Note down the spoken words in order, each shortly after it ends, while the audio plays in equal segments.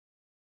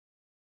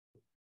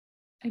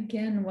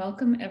Again,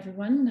 welcome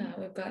everyone.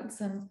 We've got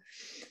some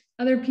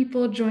other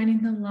people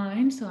joining the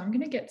line, so I'm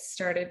going to get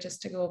started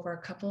just to go over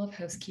a couple of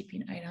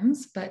housekeeping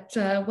items. But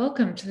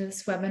welcome to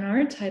this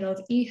webinar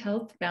titled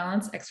eHealth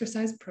Balance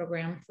Exercise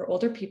Program for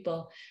Older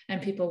People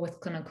and People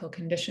with Clinical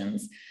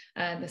Conditions.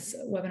 This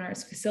webinar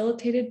is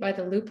facilitated by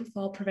the Loop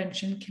Fall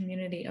Prevention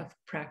Community of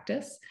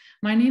Practice.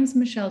 My name is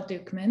Michelle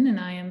Dukeman,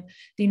 and I am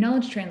the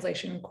Knowledge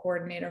Translation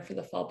Coordinator for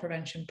the Fall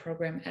Prevention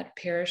Program at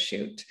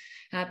Parachute.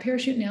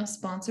 Parachute now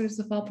sponsors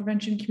the Fall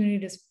Prevention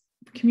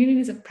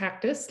Communities of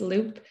Practice,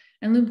 Loop,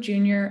 and Loop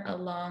Junior,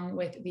 along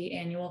with the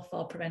annual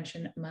Fall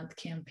Prevention Month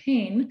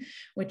campaign,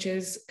 which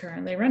is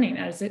currently running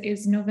as it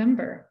is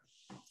November.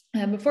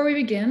 Before we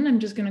begin, I'm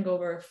just going to go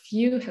over a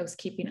few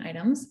housekeeping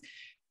items.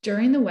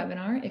 During the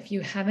webinar, if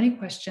you have any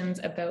questions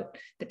about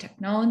the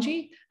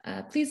technology,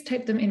 please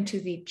type them into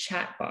the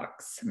chat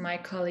box. My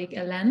colleague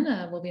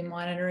Hélène will be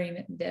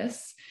monitoring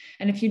this.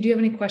 And if you do have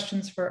any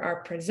questions for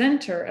our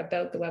presenter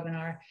about the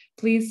webinar,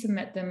 please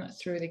submit them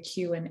through the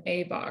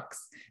Q&A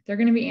box. They're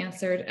going to be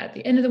answered at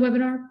the end of the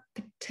webinar.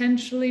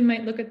 Potentially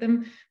might look at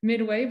them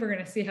midway. We're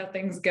going to see how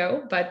things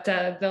go, but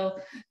they'll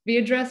be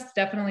addressed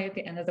definitely at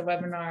the end of the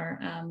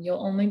webinar.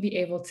 You'll only be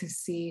able to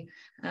see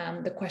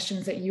the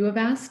questions that you have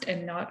asked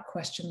and not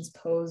questions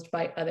posed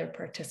by other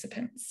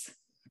participants.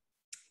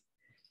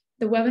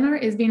 The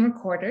webinar is being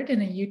recorded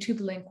and a YouTube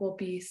link will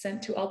be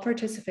sent to all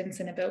participants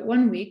in about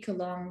 1 week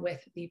along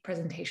with the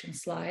presentation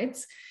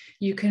slides.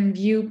 You can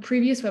view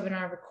previous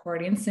webinar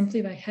recordings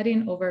simply by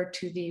heading over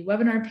to the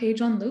webinar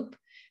page on Loop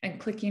and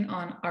clicking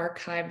on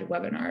archived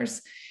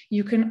webinars.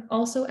 You can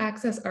also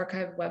access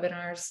archived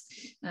webinars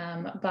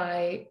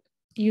by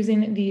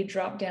using the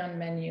drop-down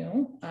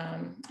menu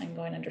and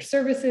going under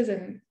services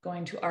and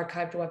going to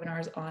archived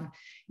webinars on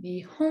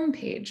the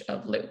homepage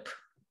of Loop.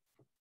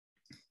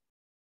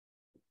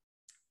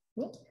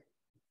 Whoop.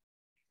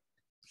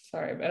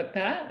 Sorry about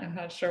that. I'm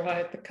not sure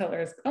why the color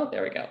is, oh,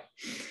 there we go.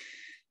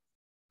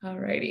 All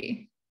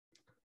righty.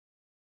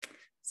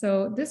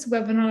 So this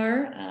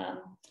webinar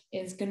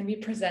is going to be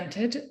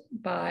presented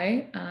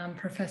by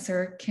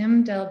Professor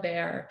Kim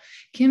Delbaere.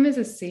 Kim is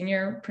a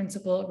Senior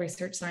Principal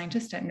Research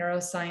Scientist at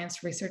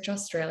Neuroscience Research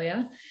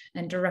Australia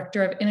and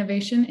Director of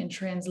Innovation in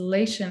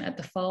Translation at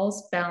the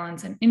Falls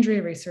Balance and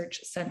Injury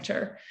Research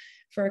Centre.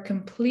 For a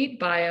complete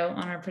bio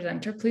on our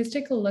presenter, please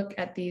take a look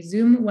at the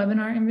Zoom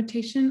webinar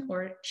invitation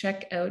or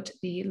check out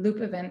the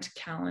Loop event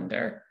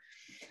calendar.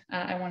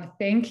 I want to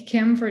thank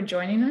Kim for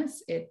joining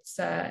us. It's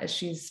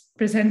she's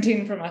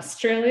presenting from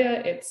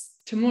Australia. It's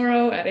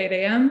tomorrow at 8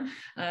 a.m.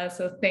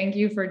 So thank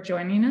you for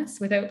joining us.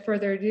 Without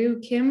further ado,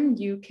 Kim,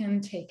 you can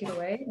take it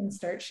away and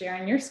start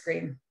sharing your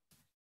screen.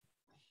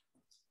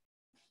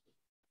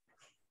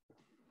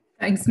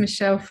 Thanks,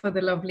 Michelle, for the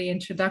lovely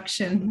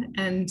introduction.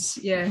 And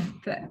yeah,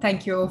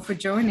 thank you all for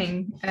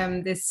joining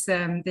this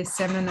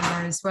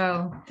seminar as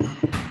well.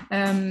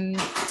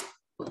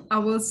 I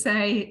will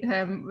say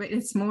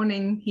it's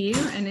morning here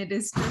and it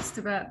is just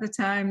about the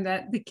time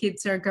that the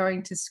kids are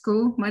going to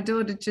school. My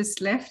daughter just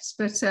left,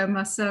 but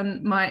my son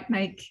might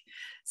make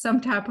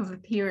some type of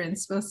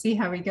appearance. We'll see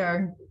how we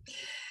go.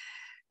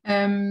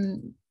 I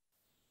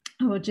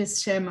will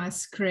just share my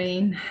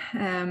screen.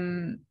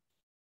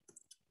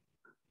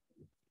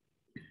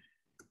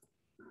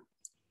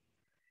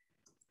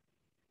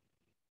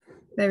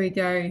 There we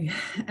go.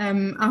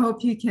 I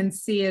hope you can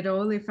see it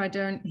all. If I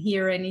don't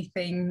hear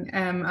anything,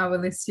 I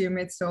will assume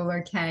it's all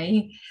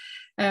okay.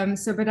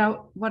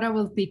 What I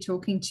will be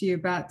talking to you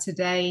about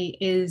today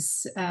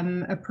is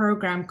a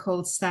program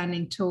called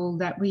StandingTall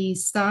that we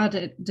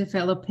started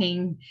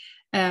developing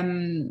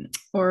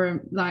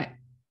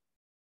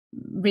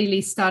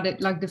really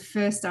started like the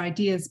first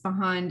ideas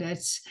behind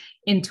it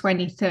in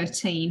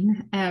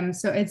 2013.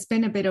 So it's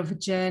been a bit of a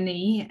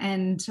journey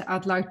and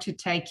I'd like to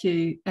take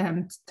you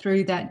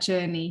through that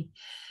journey.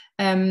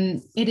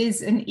 It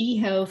is an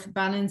eHealth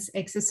balance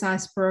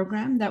exercise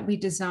program that we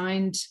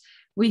designed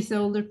with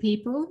older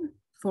people,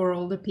 for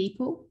older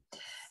people.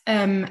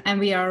 And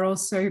we are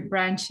also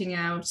branching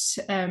out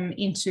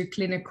into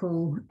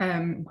clinical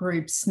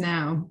groups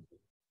now.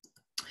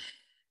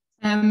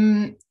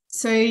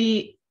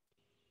 So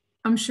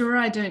I'm sure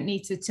I don't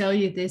need to tell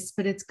you this,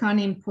 but it's kind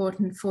of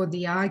important for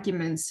the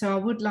argument. So I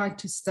would like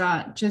to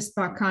start just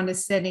by kind of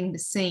setting the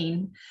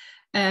scene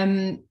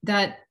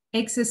that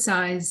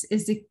exercise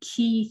is the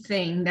key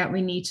thing that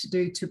we need to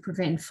do to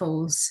prevent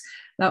falls.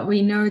 Like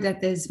we know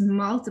that there's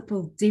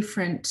multiple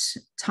different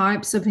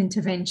types of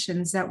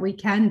interventions that we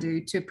can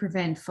do to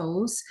prevent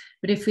falls.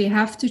 But if we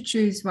have to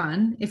choose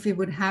one, if we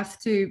would have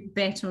to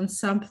bet on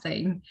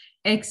something,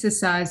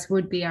 exercise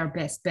would be our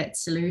best bet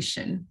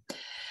solution.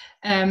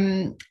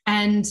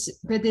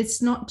 But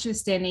it's not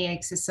just any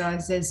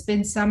exercise. There's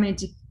been some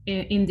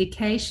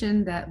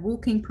indication that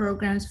walking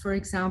programs, for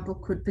example,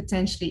 could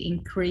potentially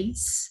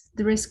increase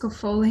the risk of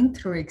falling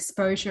through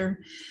exposure.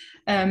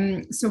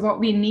 So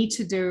what we need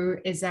to do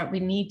is that we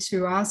need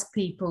to ask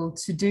people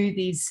to do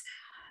these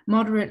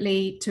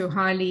moderately to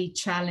highly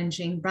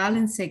challenging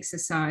balance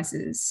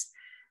exercises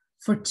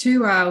for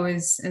 2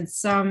 hours, and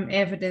some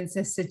evidence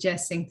is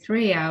suggesting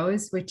 3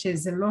 hours, which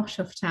is a lot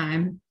of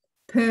time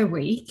per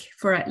week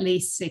for at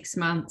least 6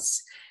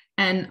 months,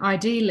 and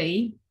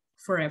ideally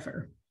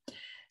forever.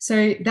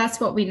 So that's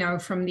what we know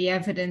from the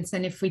evidence.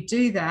 And if we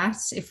do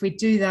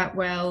that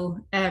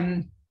well,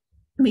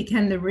 we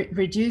can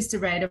reduce the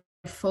rate of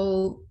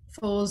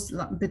falls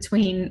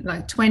between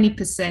like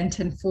 20%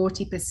 and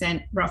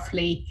 40%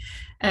 roughly,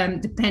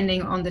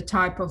 depending on the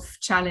type of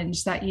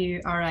challenge that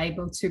you are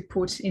able to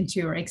put into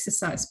your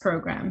exercise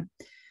program.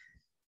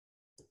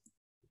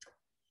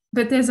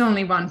 But there's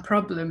only one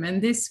problem,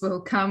 and this will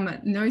come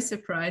at no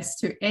surprise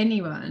to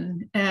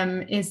anyone,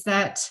 is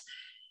that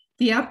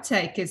the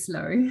uptake is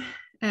low.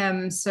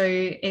 So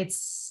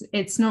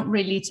it's not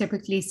really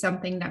typically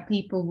something that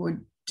people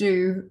would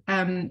do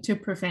to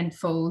prevent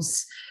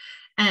falls.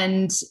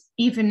 And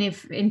even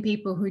if in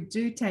people who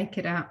do take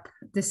it up,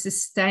 the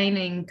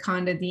sustaining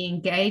kind of the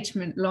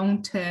engagement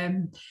long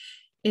term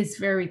is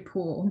very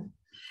poor.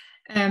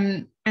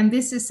 And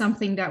this is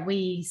something that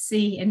we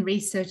see in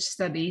research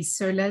studies,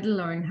 so let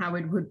alone how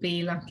it would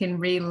be like in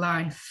real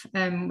life,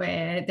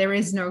 where there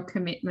is no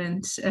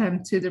commitment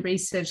to the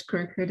research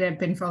group who they've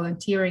been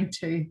volunteering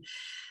to.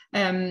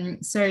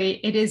 So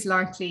it is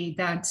likely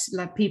that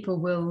people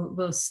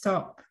will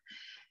stop.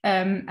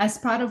 As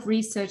part of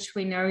research,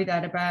 we know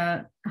that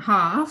about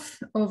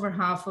over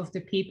half of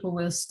the people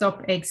will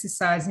stop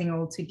exercising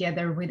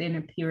altogether within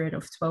a period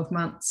of 12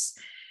 months.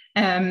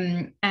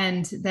 And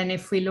then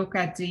if we look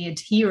at the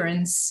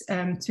adherence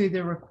to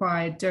the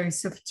required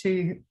dose of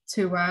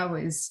two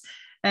hours,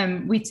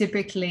 we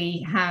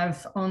typically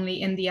have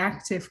only in the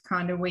active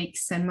kind of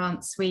weeks and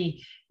months,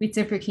 we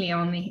typically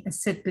only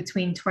sit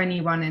between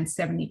 21 and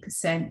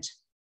 70%.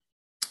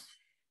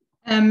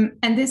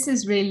 And this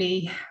is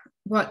really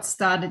what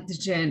started the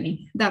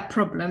journey, that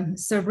problem.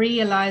 So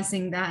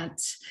realizing that,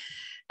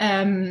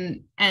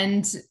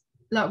 and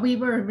like we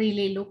were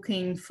really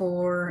looking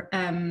for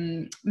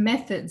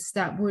methods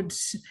that would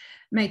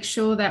make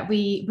sure that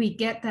we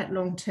get that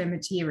long-term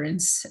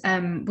adherence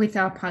with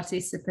our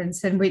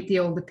participants and with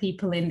all the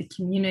people in the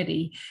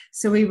community.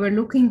 So we were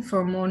looking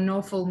for more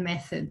novel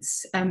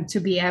methods to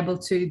be able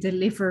to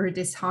deliver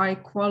this high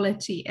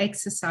quality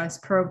exercise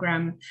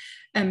program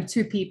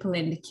to people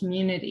in the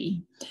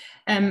community.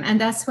 And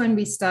that's when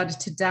we started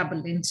to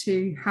dabble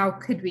into how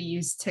could we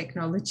use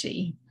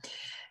technology.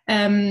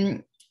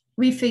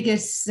 We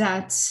figured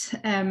that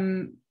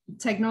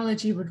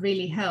technology would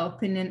really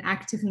help in an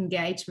active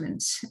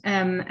engagement,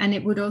 and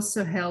it would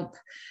also help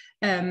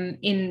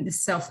in the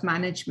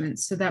self-management,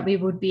 so that we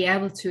would be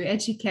able to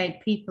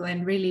educate people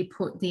and really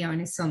put the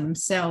onus on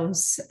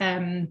themselves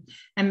and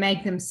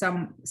make them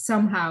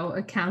somehow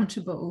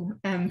accountable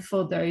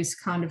for those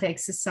kind of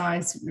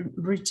exercise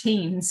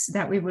routines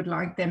that we would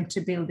like them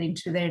to build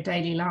into their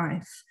daily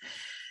life.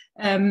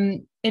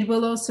 It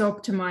will also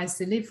optimize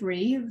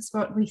delivery, is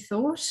what we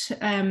thought,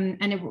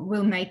 and it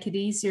will make it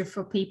easier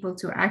for people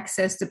to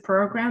access the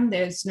program.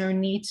 There's no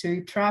need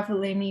to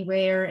travel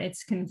anywhere.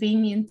 It's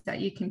convenient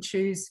that you can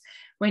choose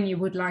when you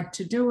would like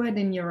to do it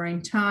in your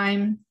own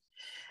time.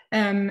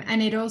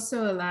 And it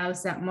also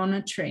allows that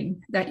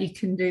monitoring that you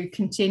can do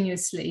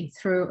continuously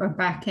through a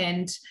back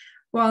end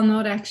while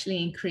not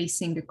actually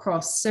increasing the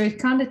cost. So it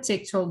kind of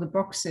ticked all the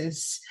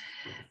boxes.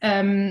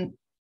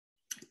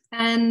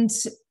 And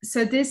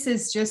so this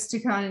is just to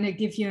kind of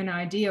give you an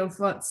idea of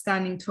what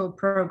StandingTall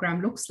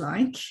program looks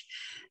like.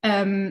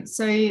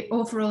 So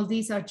overall,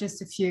 these are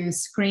just a few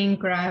screen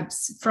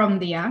grabs from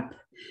the app.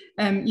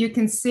 You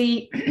can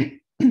see,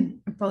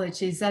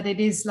 apologies, that it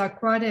is like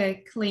quite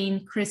a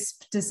clean,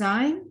 crisp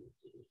design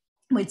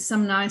with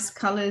some nice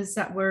colors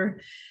that were,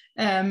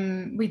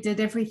 we did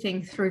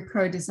everything through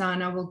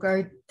co-design. I will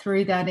go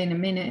through that in a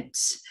minute.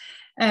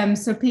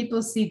 So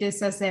people see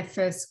this as their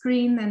first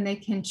screen, and they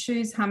can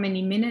choose how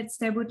many minutes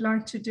they would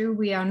like to do.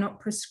 We are not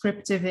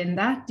prescriptive in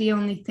that. The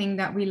only thing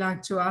that we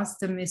like to ask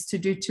them is to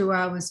do 2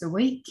 hours a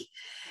week.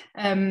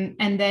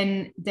 And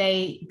then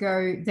they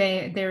go,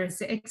 there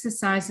is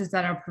exercises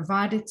that are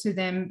provided to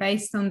them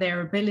based on their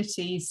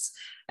abilities.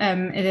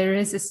 There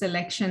is a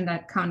selection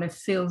that kind of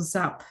fills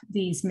up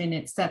these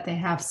minutes that they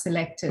have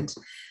selected.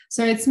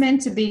 So it's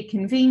meant to be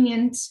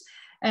convenient.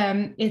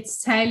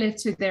 It's tailored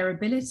to their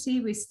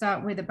ability. We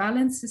start with a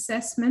balance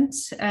assessment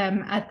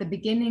at the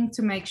beginning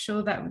to make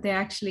sure that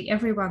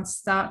everyone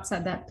starts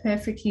at that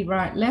perfectly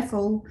right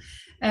level.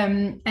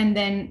 And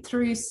then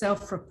through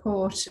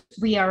self-report,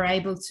 we are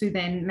able to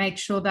then make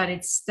sure that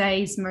it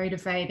stays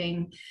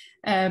motivating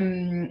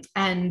and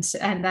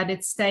that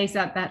it stays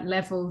at that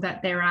level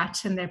that they're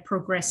at and they're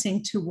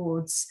progressing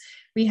towards.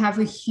 We have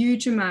a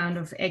huge amount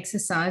of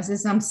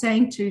exercises. I'm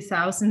saying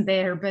 2,000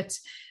 there, but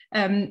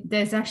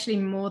there's actually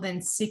more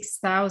than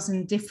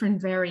 6,000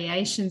 different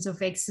variations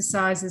of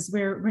exercises.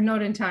 We're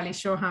not entirely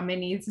sure how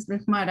many.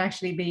 It might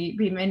actually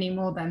be many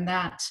more than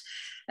that,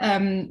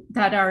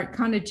 that are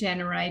kind of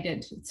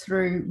generated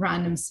through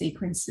random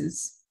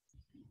sequences.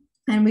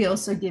 And we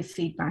also give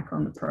feedback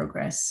on the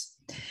progress.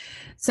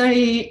 So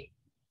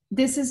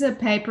this is a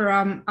paper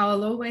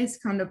I'll always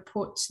kind of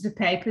put the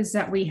papers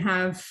that we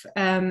have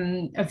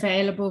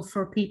available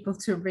for people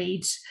to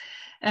read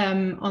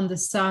on the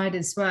side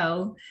as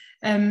well.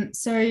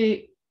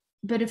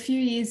 But a few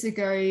years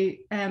ago,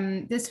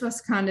 this was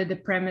kind of the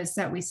premise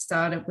that we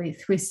started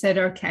with. We said,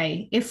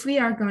 okay, if we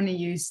are going to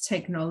use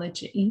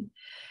technology,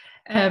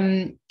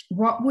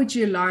 what would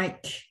you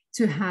like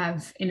to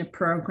have in a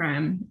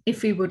program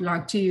if we would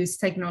like to use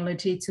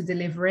technology to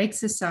deliver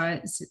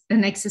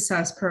an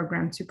exercise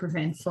program to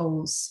prevent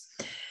falls?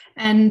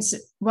 And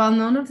while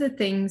none of the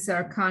things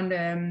are kind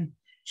of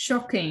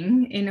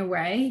shocking in a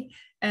way,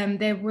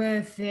 they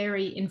were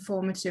very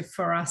informative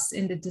for us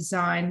in the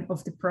design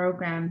of the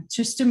program,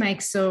 just to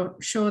make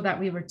sure that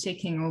we were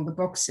ticking all the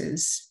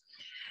boxes.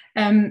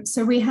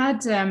 So we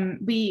had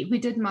we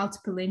did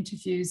multiple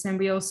interviews, and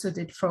we also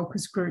did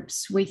focus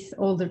groups with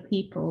older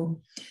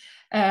people.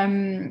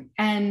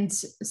 And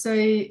so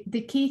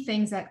the key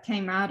things that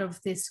came out of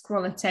this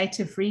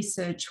qualitative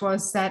research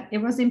was that it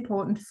was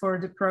important for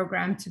the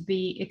program to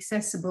be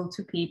accessible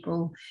to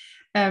people,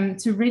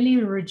 to really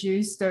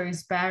reduce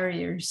those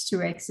barriers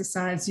to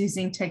exercise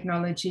using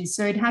technology.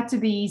 So it had to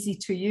be easy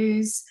to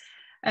use.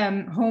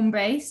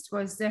 Home-based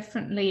was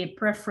definitely a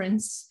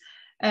preference.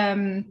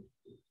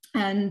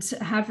 And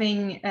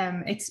having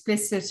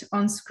explicit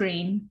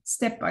on-screen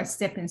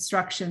step-by-step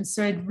instructions.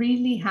 So it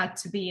really had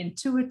to be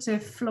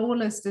intuitive,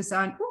 flawless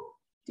design. Oh,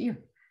 dear,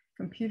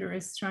 computer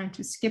is trying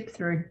to skip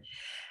through.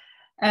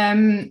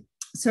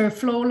 So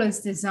flawless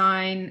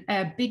design,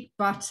 big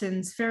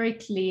buttons, very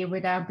clear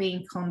without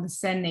being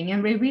condescending.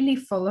 And we really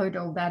followed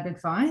all that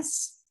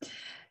advice.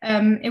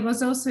 It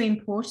was also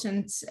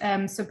important,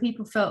 so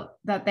people felt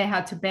that they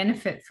had to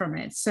benefit from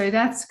it. So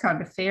that's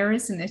kind of fair,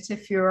 isn't it?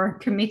 If you're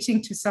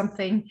committing to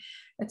something,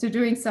 to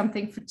doing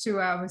something for 2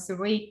 hours a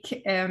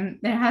week, there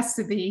has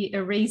to be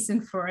a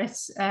reason for it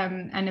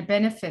and a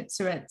benefit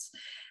to it.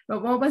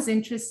 But what was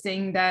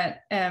interesting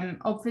that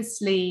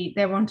obviously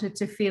they wanted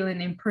to feel an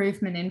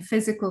improvement in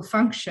physical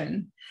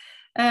function.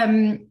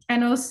 And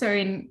also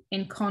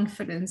in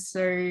confidence,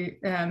 so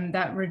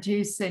that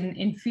reduce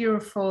in fear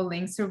of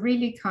falling. So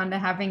really kind of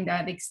having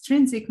that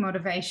extrinsic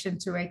motivation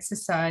to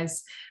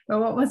exercise. But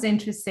what was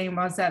interesting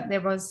was that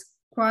there was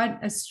quite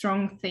a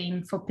strong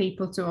theme for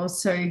people to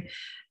also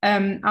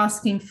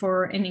asking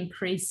for an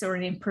increase or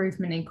an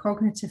improvement in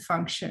cognitive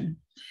function.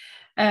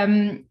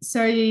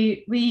 So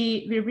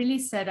we really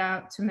set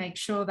out to make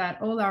sure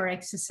that all our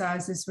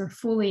exercises were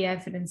fully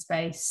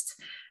evidence-based,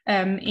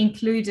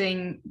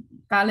 including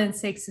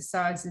balance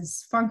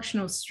exercises,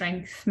 functional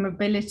strength,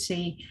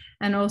 mobility,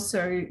 and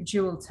also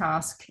dual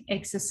task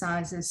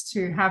exercises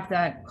to have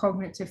that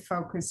cognitive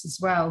focus as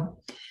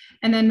well.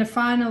 And then the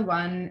final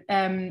one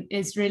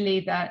is really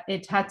that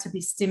it had to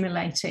be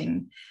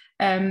stimulating,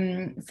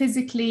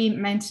 physically,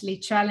 mentally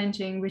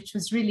challenging, which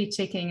was really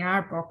ticking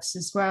our box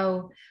as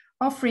well,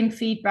 offering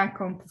feedback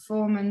on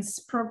performance,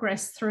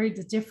 progress through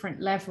the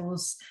different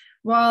levels,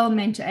 while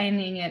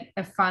maintaining it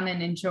a fun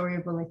and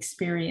enjoyable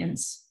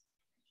experience.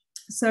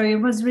 So it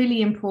was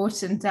really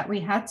important that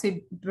we had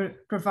to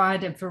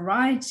provide a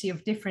variety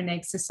of different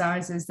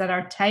exercises that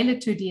are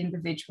tailored to the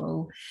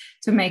individual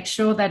to make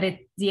sure that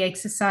the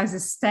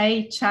exercises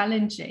stay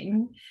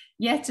challenging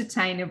yet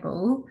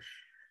attainable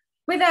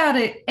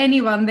without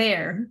anyone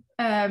there.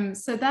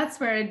 So that's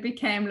where it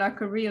became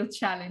like a real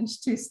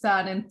challenge to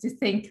start and to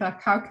think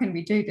like, how can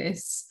we do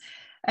this?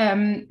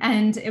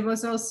 And it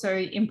was also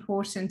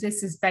important,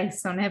 this is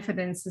based on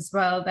evidence as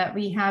well, that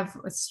we have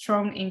a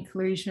strong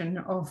inclusion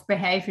of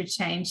behavior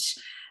change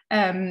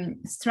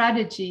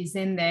strategies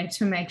in there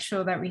to make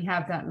sure that we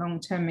have that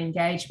long-term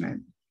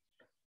engagement.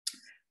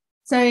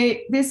 So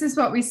this is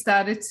what we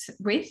started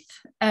with,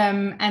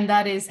 and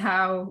that is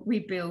how we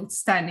built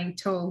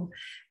StandingTall.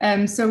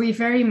 So we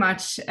very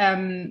much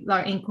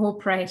like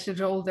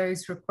incorporated all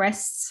those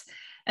requests.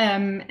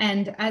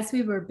 And as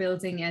we were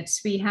building it,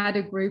 we had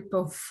a group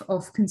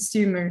of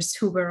consumers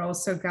who were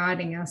also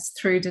guiding us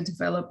through the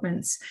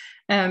developments.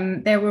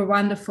 They were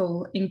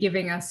wonderful in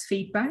giving us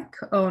feedback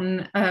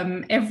on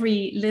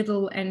every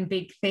little and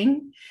big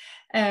thing.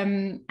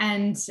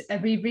 And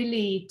we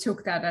really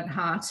took that at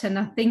heart. And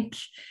I think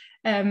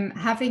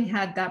having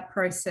had that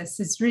process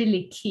is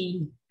really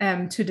key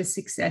to the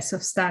success of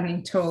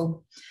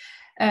StandingTall.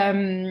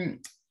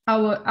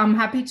 I'm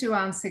happy to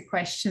answer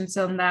questions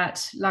on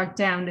that, like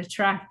down the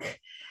track.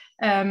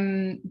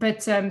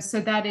 So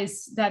that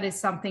is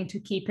something to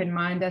keep in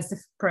mind as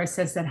the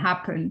process that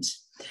happened.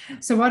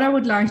 So what I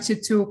would like to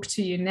talk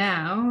to you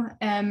now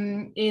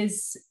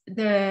is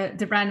the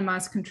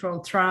randomized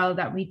controlled trial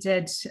that we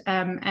did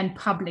and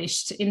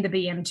published in the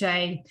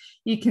BMJ.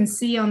 You can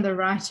see on the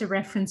right a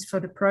reference for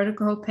the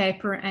protocol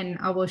paper, and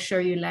I will show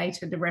you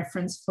later the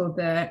reference for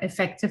the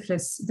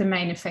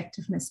main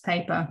effectiveness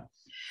paper.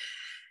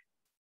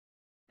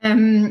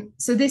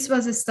 So this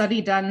was a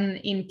study done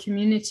in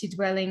community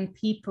dwelling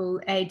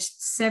people aged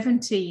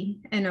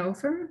 70 and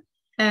over.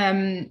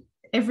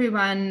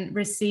 Everyone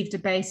received a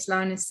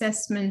baseline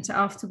assessment,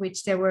 after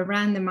which they were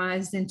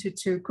randomized into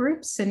two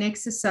groups, an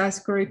exercise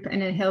group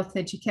and a health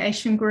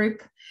education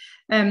group.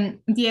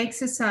 The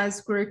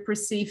exercise group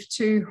received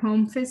 2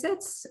 home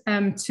visits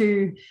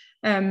to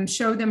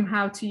show them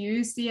how to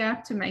use the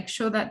app, to make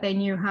sure that they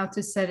knew how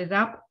to set it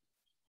up.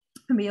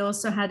 And we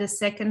also had a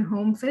second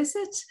home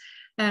visit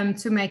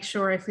to make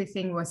sure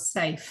everything was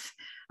safe.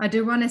 I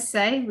do want to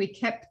say we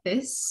kept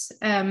this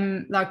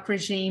like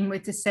regime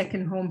with the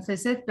second home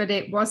visit, but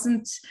it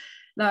wasn't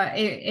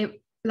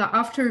like like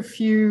after a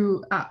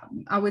few,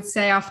 I would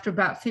say after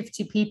about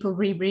 50 people,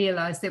 we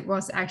realized it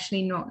was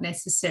actually not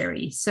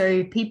necessary.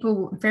 So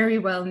people very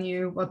well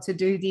knew what to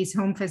do. These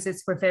home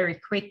visits were very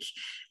quick,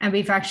 and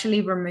we've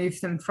actually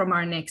removed them from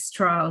our next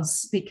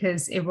trials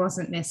because it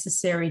wasn't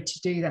necessary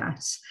to do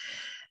that.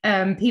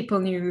 People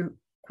knew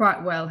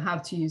quite well how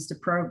to use the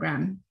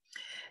program.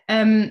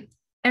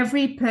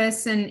 Every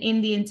person in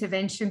the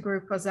intervention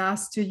group was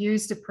asked to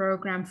use the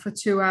program for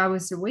 2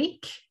 hours a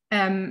week.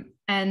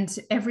 And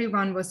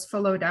everyone was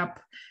followed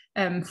up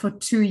for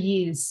 2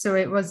 years. So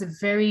it was a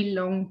very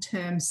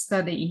long-term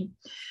study.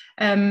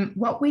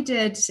 What we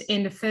did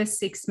in the first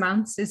 6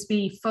 months is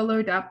we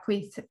followed up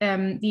with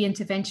the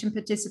intervention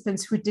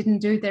participants who didn't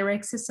do their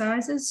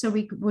exercises. So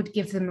we would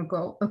give them a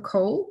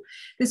call.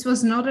 This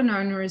was not an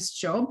onerous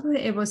job.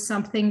 It was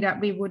something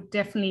that we would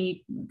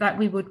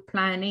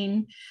plan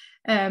in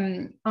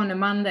on a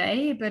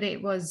Monday, but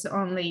it was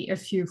only a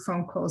few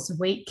phone calls a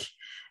week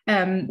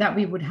that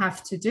we would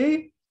have to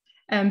do.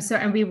 And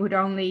we would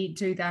only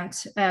do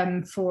that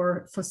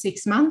for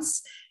 6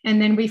 months.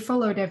 And then we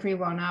followed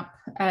everyone up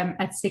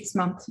at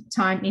 6-month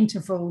time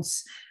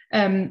intervals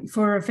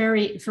for a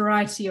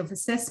variety of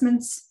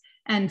assessments,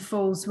 and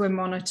falls were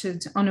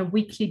monitored on a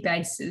weekly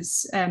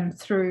basis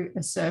through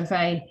a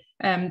survey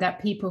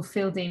that people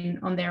filled in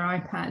on their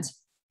iPad.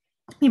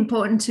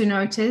 Important to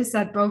notice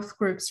that both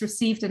groups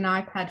received an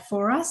iPad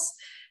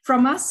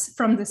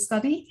from the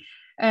study.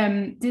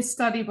 This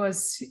study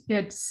was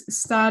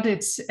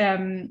started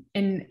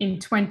in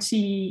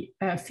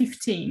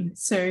 2015.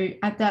 So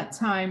at that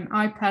time,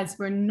 iPads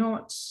were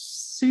not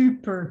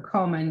super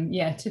common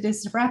yet. It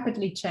is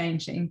rapidly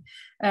changing.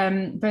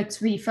 But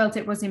we felt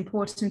it was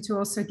important to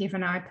also give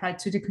an iPad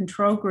to the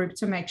control group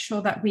to make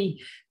sure that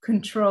we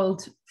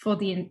controlled for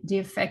the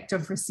effect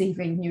of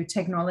receiving new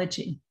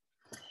technology.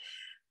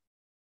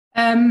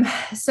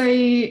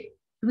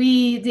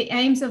 The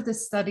aims of the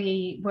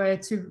study were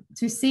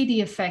to see the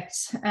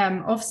effect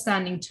of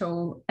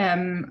StandingTall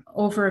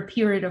over a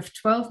period of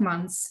 12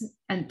 months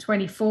and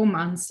 24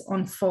 months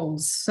on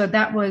falls. So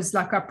that was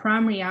like our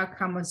primary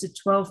outcome was a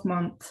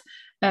 12-month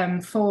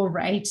fall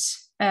rate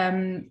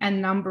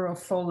and number of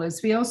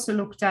fallers. We also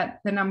looked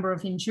at the number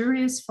of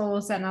injurious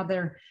falls and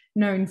other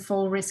known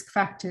fall risk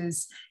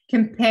factors,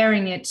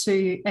 comparing it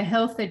to a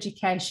health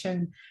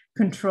education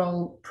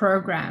control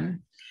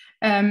program.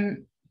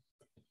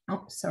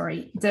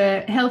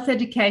 The Health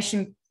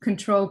Education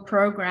Control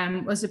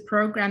Program was a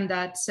program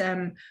that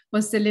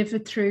was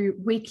delivered through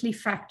weekly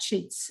fact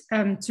sheets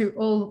to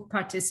all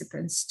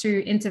participants,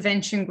 to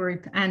intervention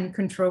group and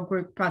control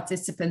group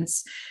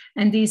participants.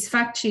 And these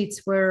fact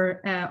sheets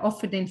were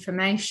offered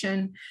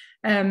information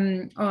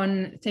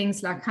on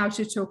things like how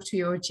to talk to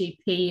your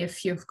GP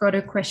if you've got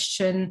a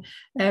question,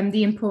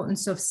 the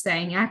importance of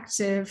staying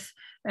active.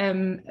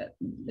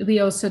 We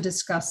also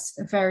discussed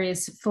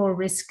various fall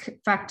risk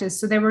factors.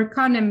 So they were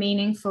kind of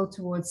meaningful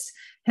towards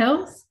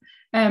health.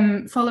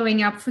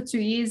 Following up for 2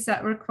 years,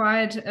 that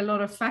required a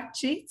lot of fact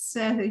sheets.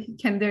 You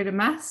can do the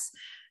maths.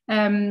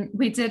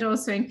 We did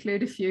also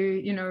include a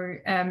few,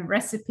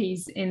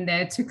 recipes in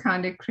there to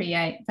kind of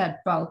create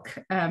that bulk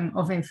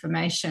of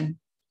information.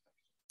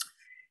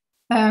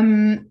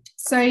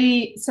 So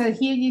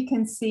here you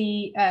can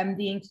see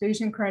the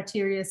inclusion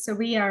criteria. So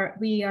we are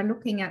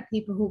looking at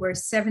people who were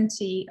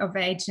 70 of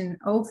age and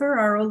over.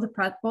 Our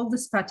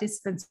oldest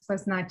participants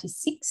was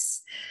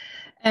 96,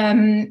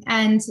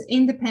 and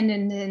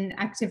independent in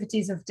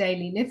activities of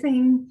daily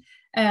living.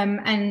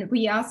 And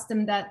we asked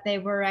them that they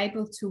were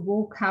able to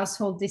walk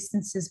household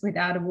distances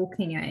without a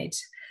walking aid.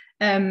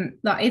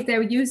 Like if they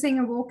were using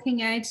a walking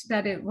aid,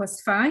 that it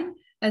was fine,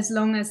 as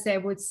long as they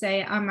would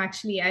say, I'm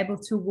actually able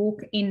to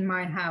walk in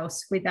my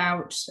house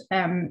without,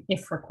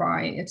 if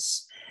required.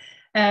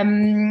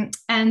 And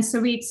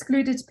so we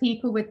excluded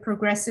people with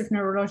progressive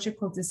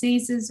neurological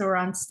diseases or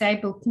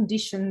unstable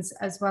conditions,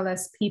 as well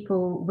as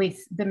people with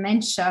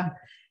dementia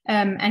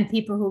and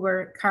people who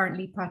were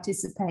currently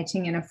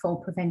participating in a fall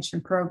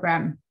prevention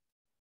program.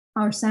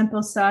 Our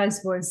sample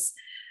size was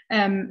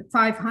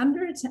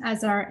 500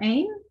 as our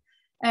aim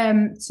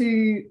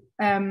to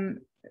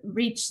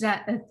reach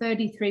that a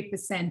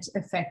 33%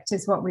 effect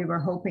is what we were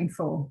hoping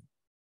for.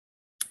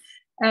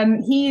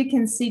 Here you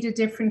can see the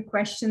different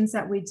questions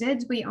that we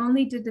did. We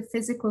only did the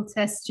physical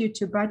test due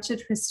to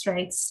budget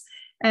restraints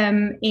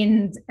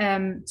in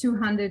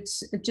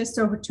just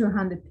over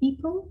 200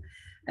 people,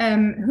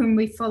 whom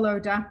we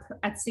followed up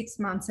at 6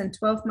 months and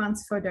 12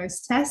 months for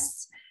those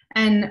tests.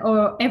 And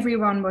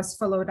everyone was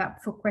followed up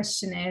for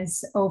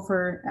questionnaires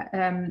over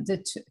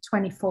the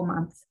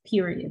 24-month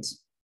period.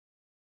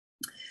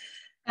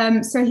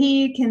 So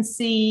here you can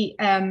see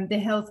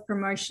the health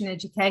promotion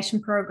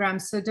education program.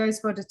 So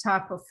those were the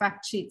type of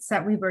fact sheets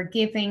that we were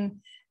giving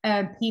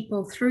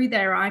people through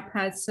their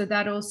iPads. So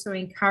that also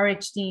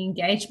encouraged the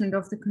engagement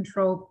of the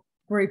control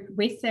group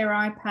with their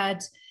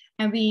iPad.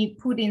 And we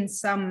put in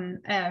some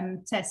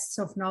tests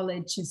of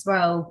knowledge as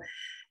well.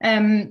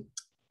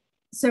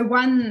 So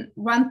one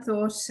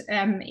thought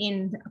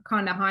in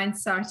kind of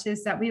hindsight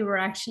is that we were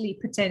actually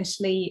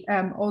potentially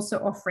also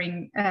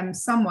offering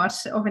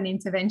somewhat of an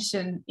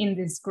intervention in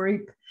this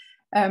group,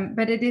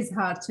 but it is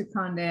hard to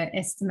kind of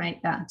estimate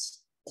that.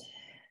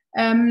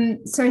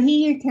 So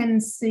here you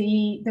can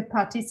see the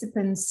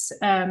participants,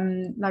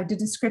 like the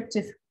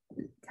descriptive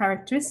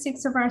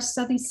characteristics of our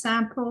study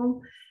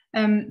sample.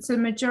 So the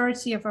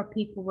majority of our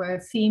people were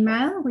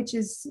female, which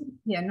is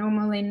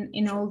normal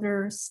in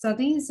older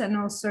studies, and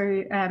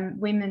also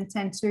women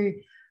tend to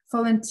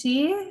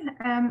volunteer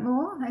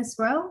more as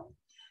well.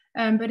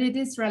 But it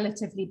is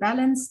relatively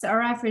balanced.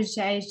 Our average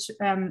age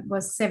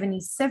was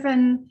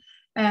 77,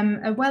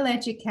 a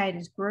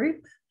well-educated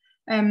group,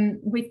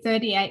 with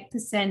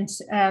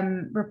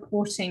 38%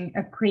 reporting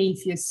a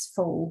previous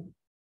fall.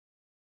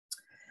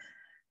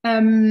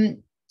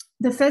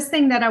 The first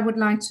thing that I would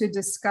like to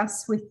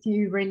discuss with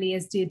you really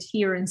is the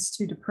adherence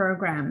to the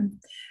program.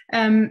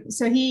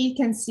 So here you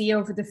can see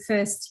over the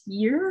first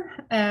year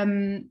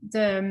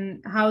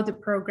how the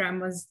program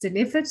was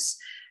delivered.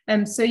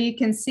 So you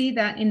can see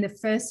that in the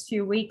first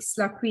few weeks,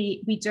 like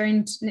we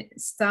don't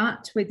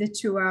start with a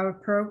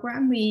 2-hour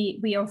program.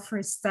 We offer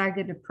a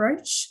staggered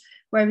approach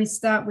where we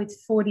start with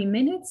 40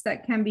 minutes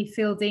that can be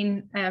filled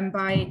in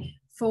by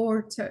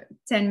 4 to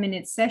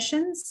 10-minute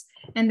sessions,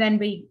 and then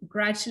we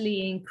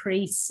gradually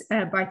increase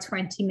by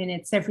 20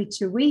 minutes every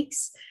 2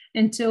 weeks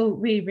until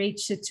we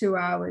reach the 2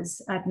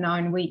 hours at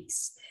 9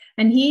 weeks.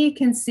 And here you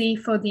can see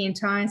for the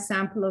entire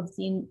sample of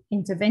the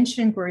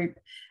intervention group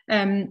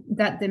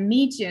that the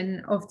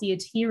median of the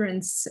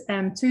adherence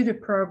to the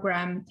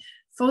program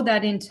for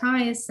that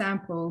entire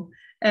sample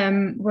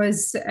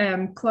was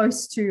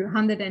close to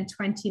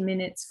 120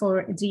 minutes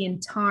for the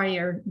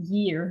entire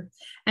year.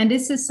 And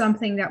this is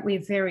something that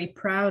we're very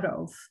proud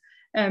of.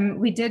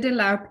 We did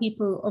allow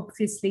people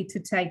obviously to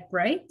take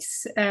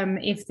breaks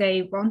if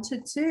they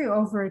wanted to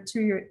over a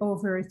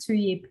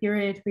two-year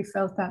period. We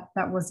felt that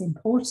that was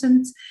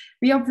important.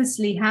 We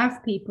obviously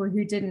have people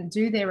who didn't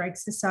do their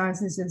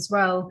exercises as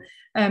well,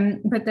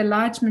 but the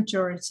large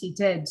majority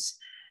did.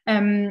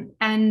 And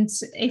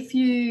if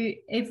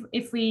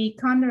we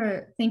kind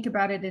of think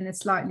about it in a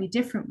slightly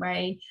different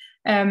way,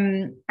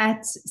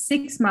 at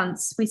 6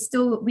 months,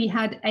 we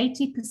had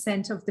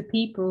 80% of the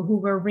people who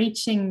were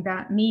reaching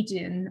that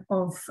median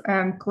of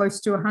close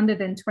to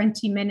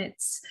 120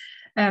 minutes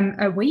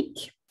a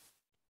week.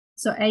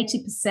 So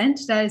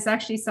 80%, that is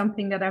actually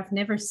something that I've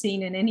never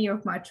seen in any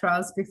of my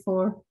trials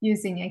before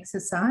using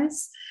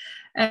exercise.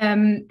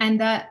 And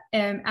that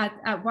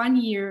at 1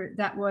 year,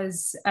 that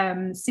was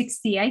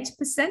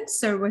 68%.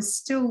 So it was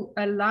still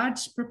a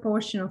large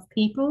proportion of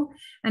people.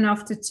 And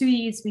after 2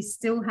 years, we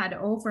still had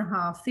over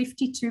half,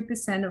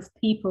 52% of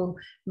people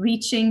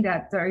reaching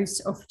that dose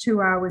of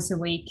 2 hours a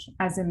week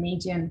as a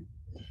median.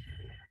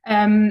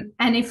 And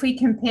if we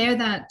compare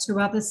that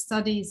to other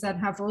studies that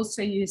have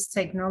also used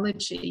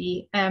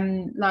technology,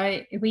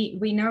 like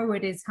we know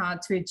it is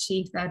hard to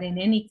achieve that in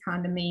any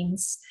kind of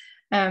means.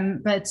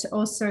 But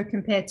also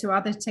compared to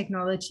other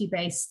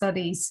technology-based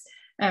studies,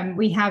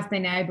 we have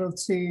been able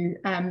to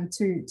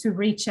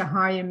reach a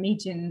higher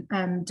median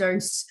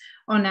dose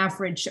on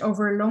average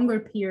over a longer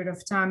period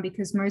of time,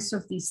 because most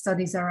of these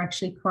studies are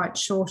actually quite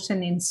short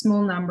and in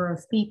small number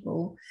of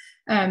people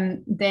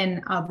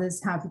than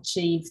others have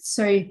achieved.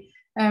 So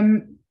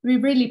we're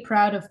really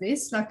proud of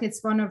this. Like,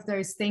 it's one of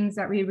those things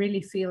that we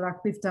really feel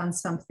like we've done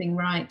something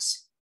right.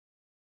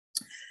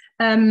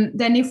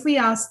 Then if we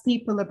ask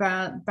people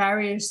about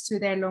barriers to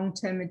their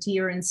long-term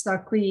adherence,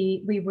 like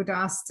we would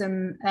ask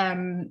them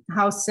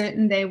how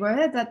certain they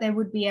were that they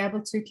would be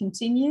able to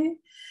continue.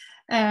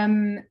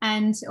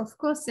 And of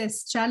course,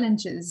 there's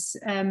challenges.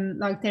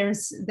 Like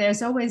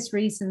there's always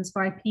reasons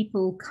why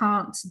people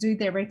can't do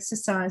their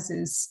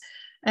exercises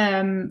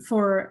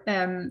for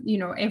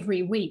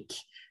every week.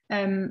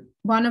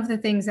 One of the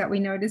things that we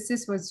noticed,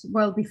 this was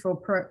well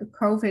before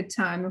COVID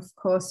time, of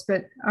course,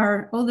 but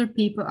our older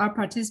people, our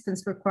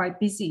participants were quite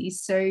busy.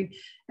 So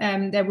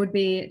there would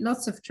be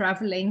lots of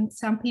traveling.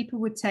 Some people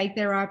would take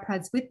their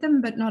iPads with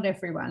them, but not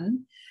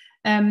everyone.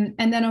 And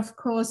then, of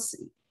course,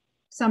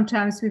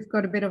 sometimes we've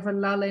got a bit of a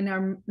lull in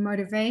our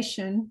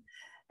motivation,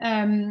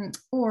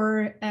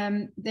 or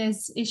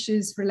there's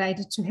issues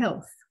related to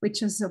health,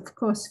 which is, of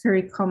course,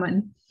 very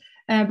common.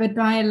 But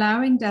by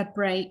allowing that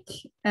break,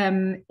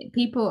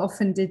 people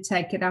often did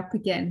take it up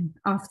again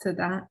after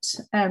that.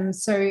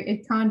 So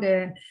it kind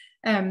of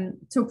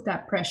took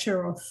that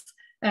pressure off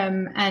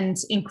and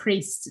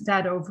increased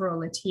that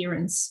overall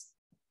adherence.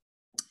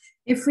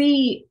 If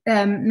we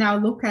now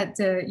look at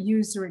the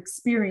user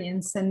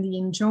experience and the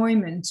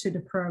enjoyment to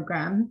the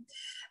program,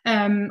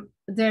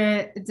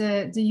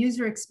 The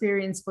user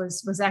experience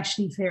was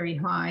actually very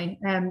high,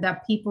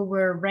 that people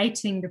were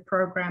rating the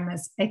program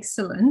as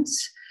excellent,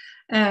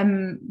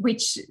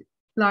 which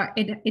like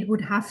it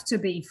would have to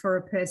be for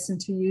a person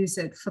to use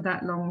it for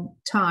that long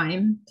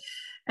time.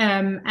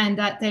 And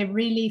that they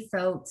really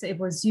felt it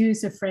was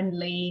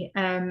user-friendly,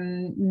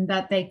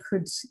 that they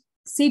could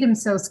see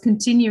themselves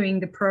continuing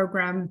the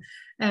program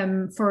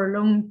for a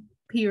long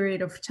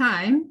period of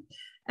time,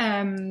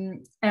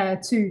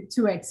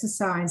 to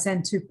exercise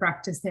and to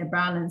practice their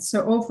balance.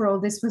 So overall,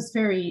 this was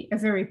a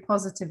very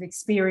positive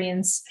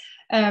experience.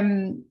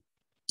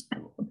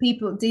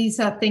 These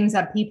are things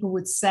that people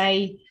would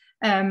say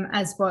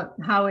as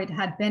how it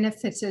had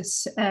benefited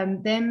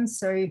them.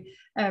 So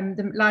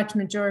the large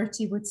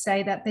majority would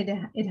say that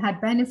it had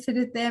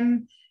benefited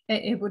them.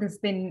 It would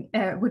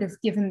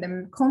have given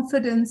them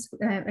confidence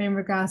in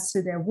regards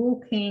to their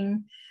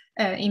walking,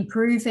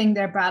 improving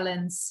their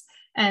balance.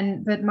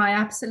 But my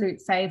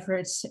absolute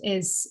favorite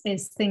is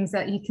things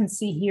that you can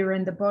see here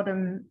in the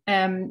bottom,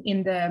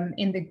 in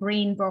the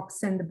green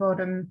box and the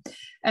bottom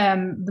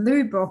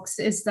blue box,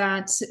 is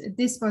that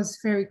this was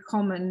very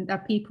common,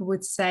 that people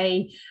would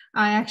say,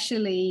 I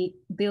actually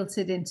built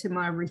it into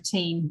my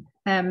routine,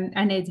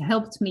 and it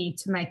helped me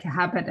to make a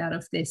habit out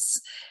of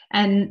this.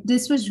 And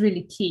this was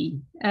really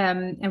key.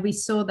 And we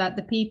saw that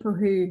the people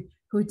who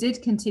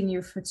did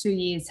continue for 2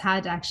 years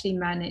had actually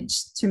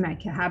managed to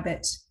make a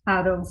habit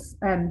out of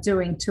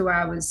doing 2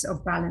 hours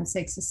of balance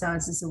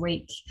exercises a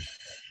week.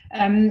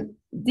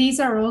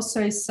 These are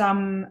also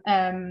some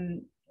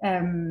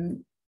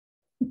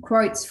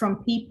quotes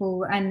from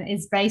people, and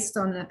is based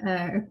on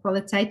a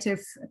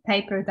qualitative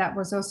paper that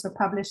was also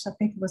published. I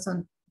think it was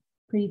on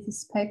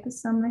previous paper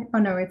somewhere. Oh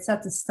no, it's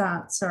at the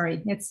start,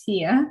 sorry, it's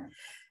here.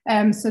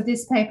 So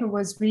this paper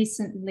was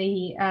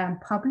recently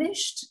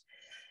published.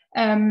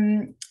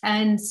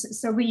 And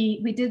so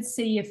we did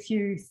see a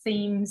few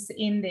themes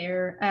in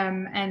there,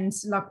 and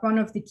like one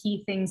of the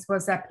key things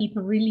was that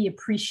people really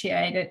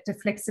appreciated the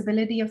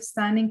flexibility of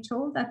Standing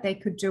Tall, that they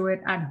could do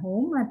it at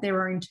home at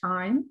their own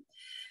time.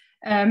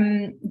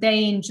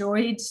 They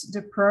enjoyed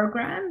the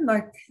program.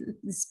 Like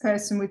this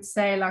person would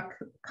say, like,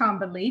 can't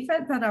believe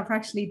it, but I've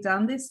actually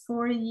done this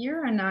for a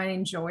year and I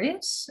enjoy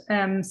it.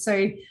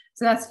 So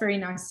that's very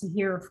nice to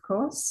hear, of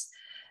course.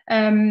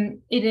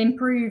 It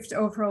improved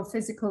overall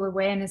physical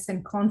awareness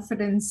and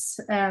confidence,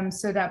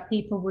 so that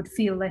people would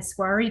feel less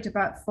worried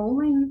about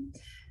falling.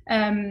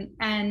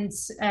 And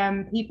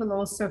people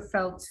also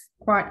felt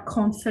quite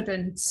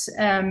confident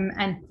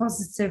and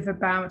positive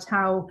about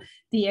how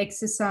the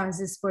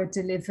exercises were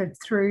delivered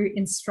through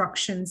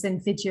instructions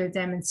and video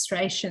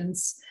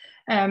demonstrations.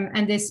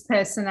 And this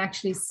person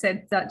actually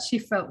said that she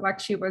felt like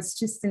she was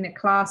just in a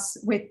class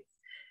with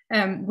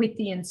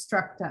the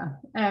instructor.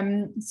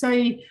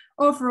 So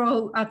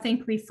overall, I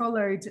think we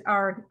followed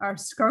our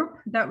scope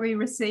that we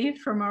received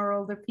from our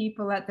older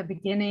people at the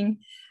beginning,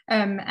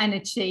 and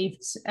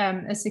achieved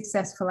a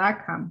successful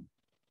outcome.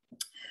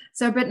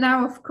 So, but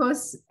now, of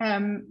course,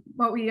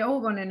 what we all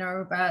want to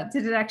know about,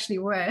 did it actually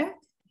work?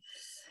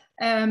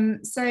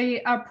 So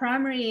our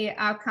primary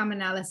outcome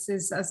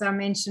analysis, as I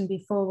mentioned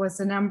before, was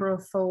the number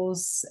of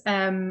falls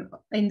in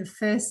the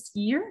first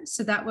year.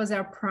 So that was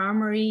our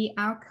primary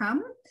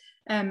outcome.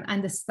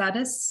 And the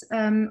status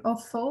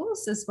of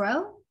falls as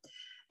well.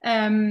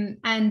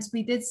 And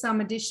we did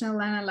some additional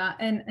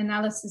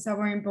analysis. I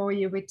won't bore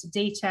you with the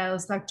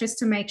details, like just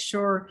to make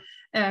sure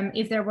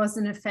if there was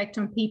an effect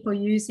on people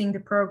using the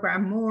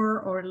program more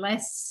or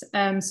less.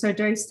 So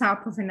those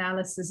type of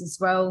analysis as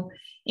well.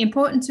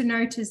 Important to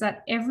note is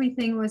that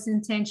everything was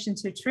intention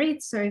to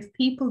treat. So if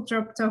people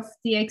dropped off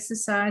the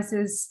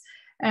exercises,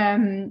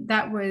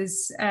 that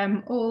was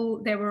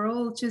they were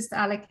all just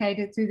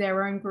allocated to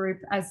their own group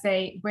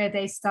where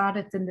they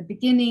started in the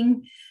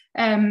beginning,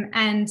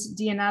 and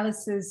the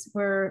analyses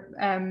were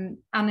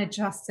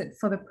unadjusted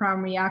for the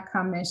primary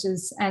outcome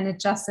measures and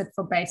adjusted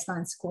for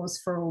baseline scores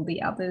for all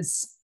the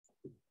others.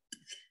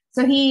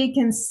 So here you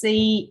can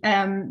see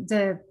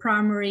the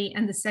primary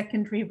and the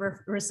secondary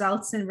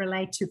results in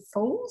relate to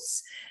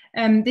falls.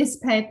 This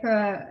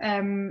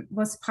paper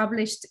was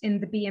published in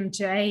the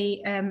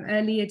BMJ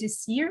earlier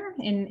this year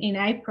in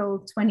April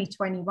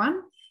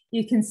 2021.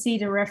 You can see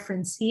the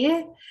reference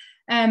here.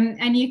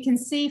 And you can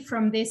see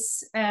from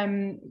this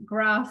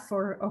graph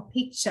or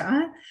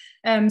picture,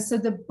 so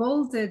the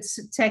bolded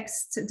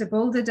text, the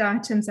bolded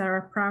items are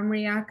our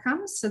primary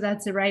outcomes. So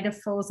that's the rate of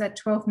falls at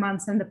 12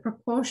 months and the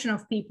proportion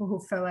of people who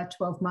fell at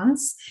 12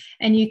 months.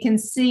 And you can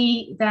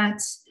see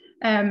that,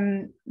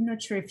 I'm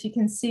not sure if you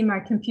can see my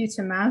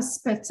computer mouse,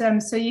 but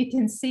so you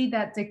can see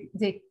that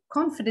the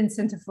confidence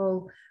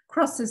interval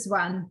crosses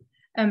 1.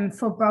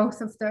 For both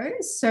of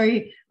those,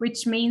 so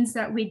which means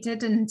that we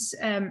didn't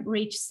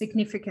reach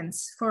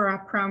significance for our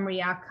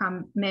primary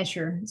outcome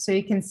measure. So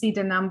you can see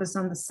the numbers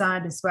on the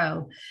side as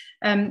well.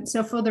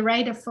 So for the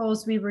rate of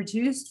falls, we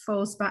reduced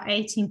falls by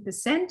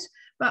 18%,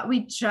 but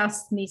we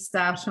just missed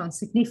out on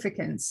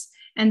significance.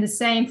 And the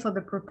same for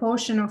the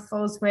proportion of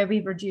falls, where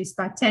we reduced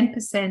by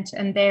 10%,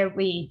 and there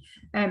we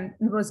it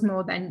was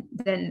more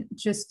than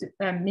just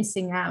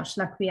missing out,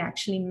 like we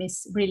actually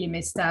really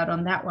missed out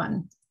on that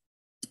one.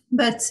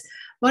 But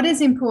what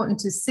is important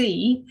to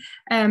see,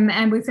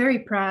 and we're very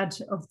proud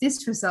of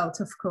this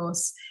result, of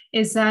course,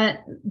 is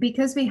that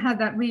because we had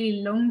that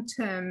really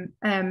long-term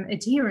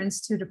adherence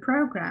to the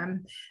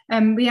program,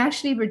 we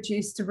actually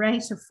reduced the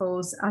rate of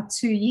falls at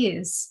 2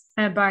 years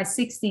by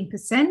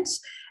 16%.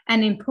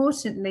 And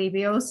importantly,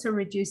 we also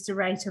reduced the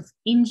rate of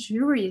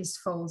injurious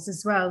falls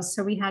as well.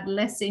 So we had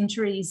less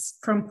injuries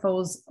from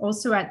falls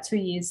also at 2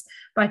 years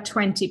by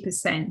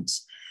 20%.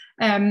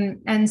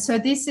 And so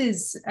this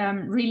is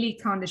really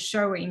kind of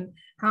showing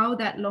how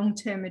that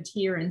long-term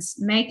adherence,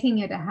 making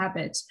it a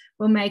habit,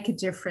 will make a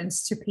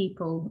difference to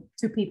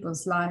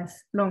people's life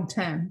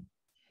long-term.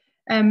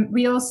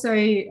 We also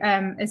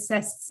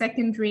assessed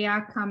secondary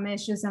outcome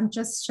measures. I'm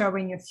just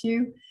showing a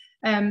few.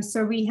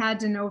 So we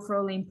had an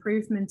overall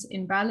improvement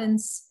in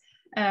balance,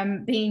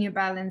 being a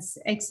balanced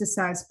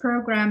exercise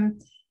program.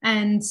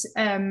 And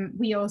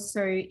we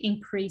also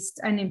increased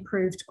and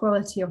improved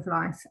quality of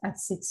life at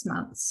 6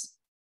 months.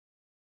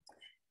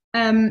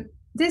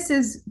 This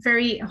is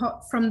very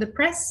hot from the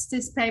press.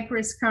 This paper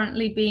is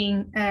currently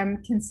being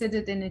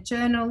considered in a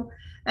journal,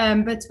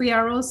 but we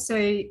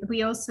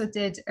also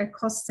did a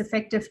cost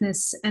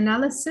effectiveness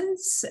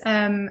analysis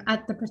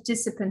at the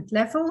participant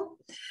level.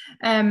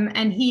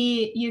 And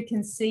here you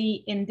can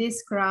see in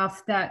this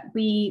graph that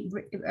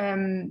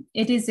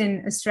it is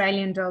in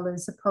Australian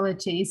dollars,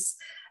 apologies,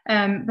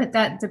 but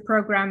that the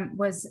program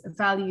was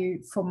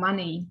value for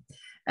money.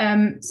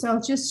 So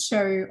I'll just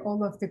show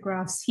all of the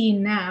graphs here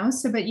now,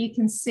 so that you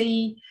can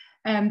see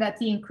that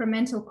the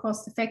incremental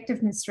cost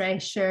effectiveness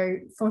ratio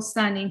for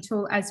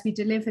StandingTall, as we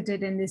delivered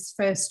it in this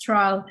first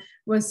trial,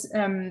 was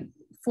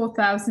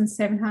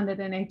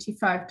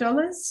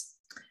 $4,785.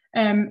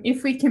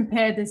 If we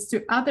compare this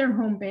to other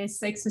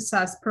home-based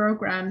exercise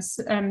programs,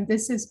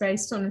 this is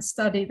based on a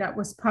study that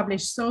was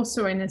published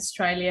also in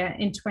Australia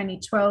in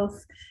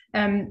 2012.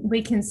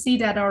 We can see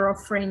that our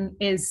offering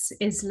is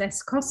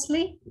less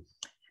costly.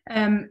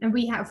 And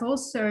we have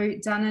also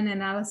done an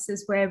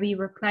analysis where we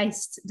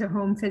replaced the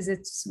home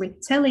visits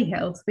with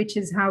telehealth, which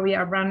is how we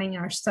are running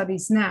our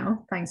studies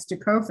now, thanks to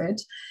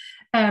COVID.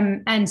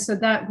 And so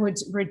that would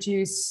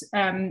reduce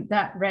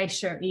that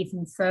ratio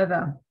even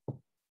further.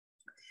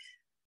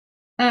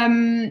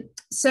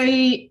 So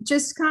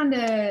just kind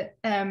of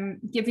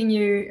giving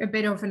you a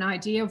bit of an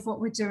idea of what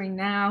we're doing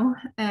now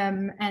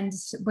and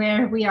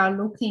where we are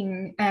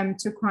looking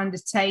to kind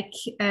of take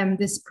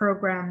this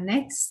program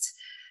next.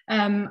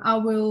 I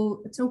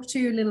will talk to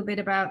you a little bit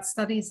about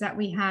studies that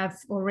we have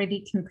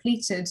already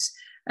completed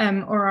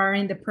or are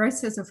in the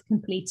process of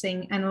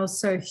completing, and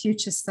also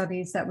future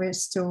studies that we're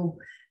still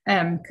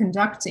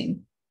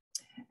conducting.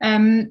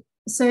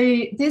 So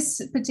this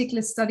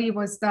particular study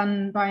was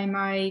done by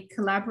my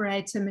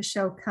collaborator,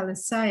 Michelle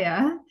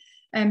Kalasaya.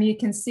 You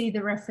can see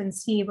the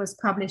reference here was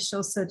published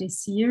also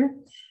this year,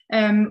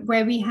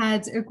 where we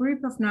had a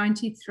group of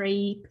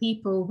 93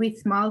 people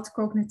with mild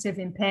cognitive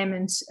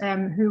impairment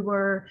who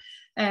were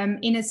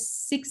in a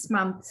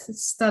 6-month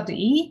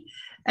study,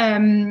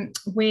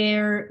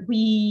 where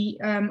we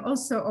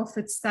also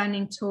offered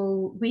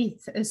StandingTall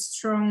with a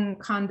strong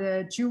kind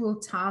of dual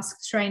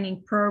task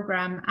training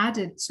program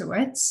added to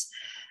it.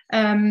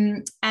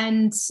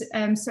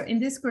 So in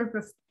this group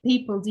of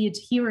people, the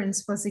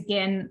adherence was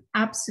again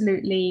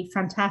absolutely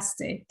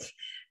fantastic,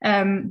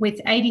 with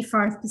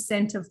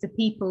 85% of the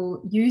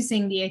people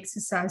using the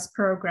exercise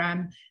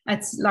program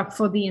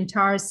for the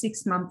entire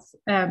 6-month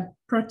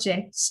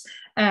project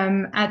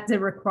at the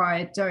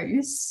required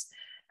dose,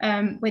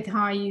 with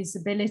high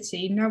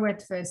usability, no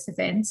adverse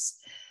events.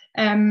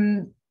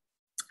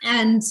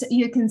 And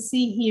you can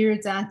see here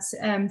that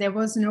there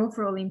was an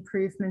overall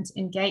improvement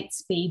in gait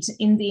speed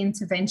in the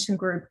intervention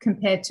group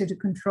compared to the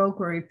control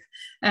group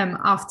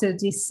after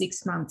this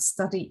 6-month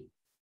study.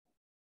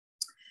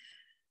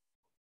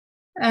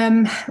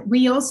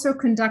 We also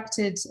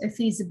conducted a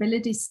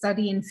feasibility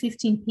study in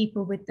 15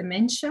 people with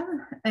dementia.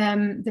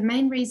 The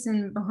main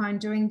reason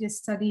behind doing this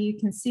study, you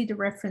can see the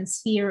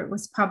reference here, it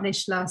was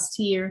published last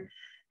year,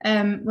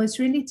 was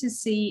really to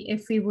see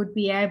if we would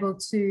be able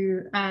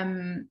to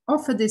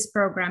offer this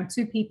program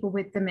to people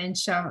with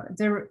dementia.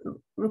 The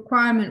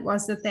requirement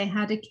was that they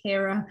had a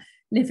carer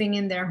living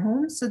in their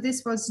home. So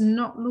this was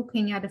not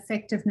looking at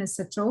effectiveness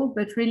at all,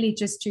 but really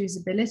just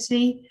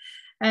usability.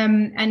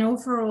 And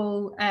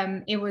overall,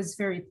 it was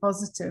very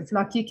positive.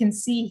 Like you can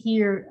see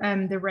here,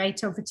 the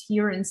rate of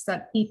adherence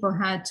that people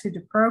had to the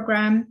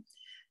program.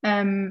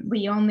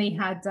 We only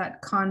had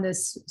that kind of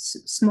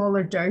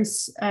smaller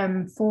dose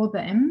for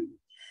them.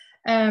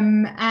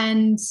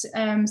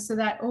 So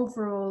that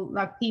overall,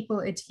 like,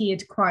 people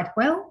adhered quite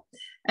well.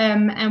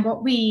 And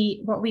what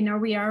we know,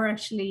 we are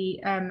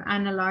actually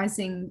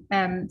analyzing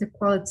the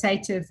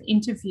qualitative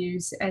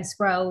interviews as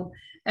well.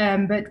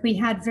 But we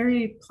had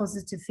very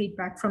positive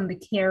feedback from the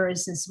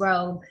carers as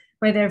well,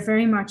 where they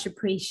very much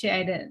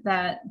appreciated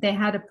that they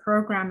had a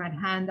program at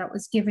hand that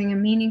was giving a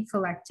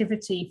meaningful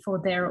activity for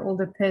their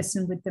older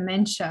person with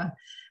dementia.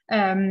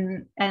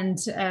 So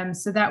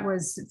that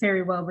was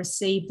very well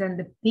received, and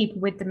the people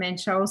with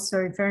dementia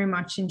also very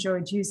much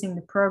enjoyed using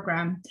the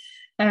program.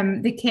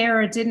 The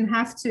carer didn't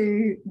have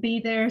to be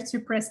there to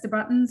press the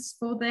buttons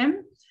for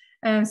them.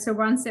 So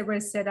once they were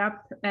set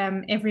up,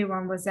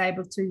 everyone was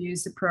able to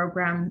use the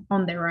program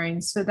on their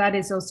own. So that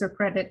is also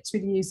credit to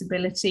the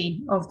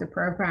usability of the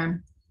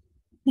program.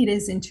 It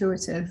is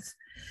intuitive.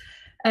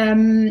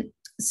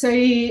 So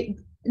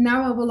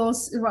now I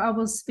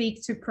will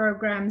speak to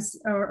programs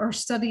or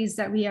studies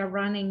that we are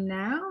running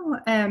now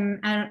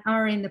and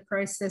are in the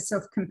process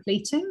of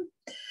completing.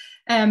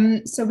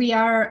 So we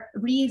are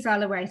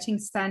re-evaluating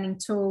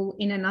StandingTall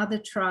in another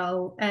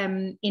trial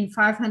in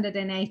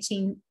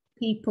 518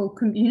 people,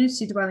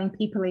 community dwelling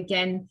people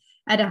again,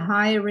 at a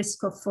higher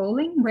risk of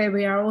falling, where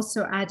we are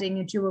also adding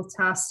a dual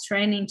task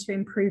training to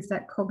improve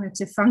that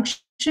cognitive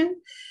function.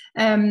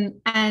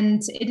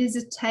 And it is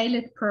a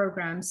tailored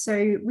program.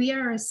 So we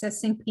are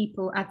assessing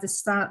people at the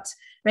start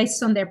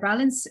based on their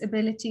balance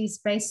abilities,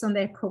 based on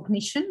their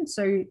cognition,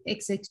 so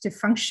executive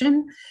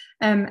function,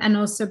 and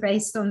also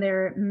based on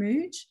their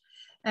mood.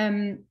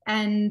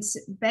 And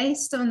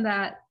based on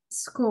that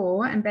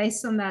score and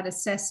based on that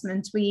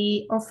assessment,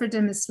 we offered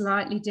them a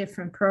slightly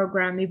different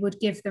program. We would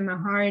give them a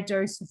higher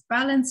dose of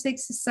balance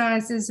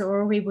exercises,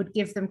 or we would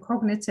give them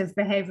cognitive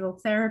behavioral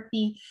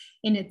therapy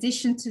in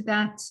addition to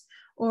that,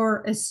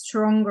 or a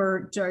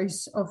stronger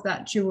dose of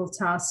that dual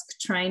task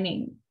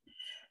training.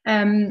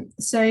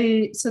 So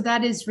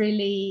that is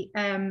really,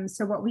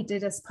 so what we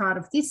did as part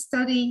of this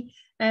study.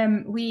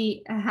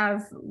 We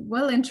have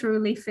well and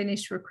truly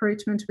finished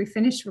recruitment. We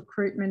finished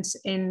recruitment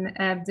in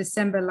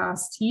December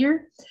last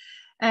year.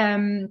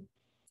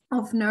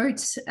 Of note,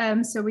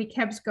 so we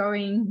kept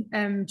going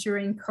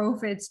during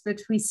COVID,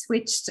 but we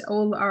switched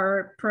all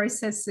our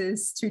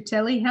processes to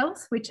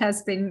telehealth, which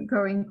has been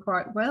going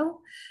quite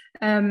well.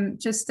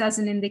 Just as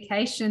an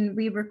indication,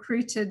 we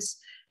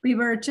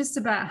were just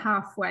about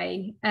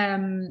halfway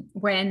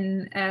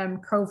when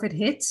COVID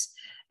hit.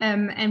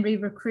 And we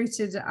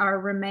recruited our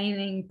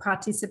remaining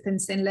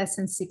participants in less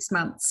than 6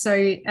 months. So,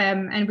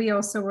 and we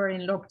also were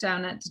in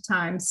lockdown at the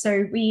time.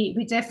 So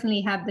we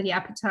definitely had the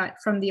appetite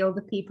from the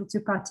older people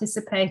to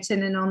participate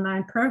in an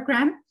online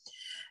program.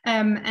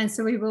 And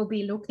so we will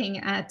be looking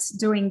at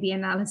doing the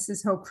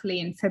analysis hopefully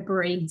in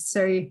February.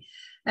 So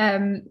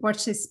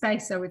watch this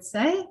space, I would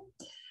say.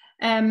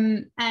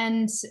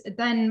 And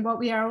then what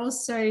we are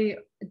also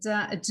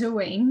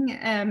doing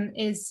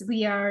is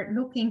we are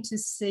looking to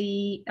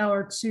see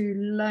or to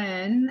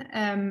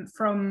learn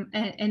from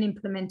an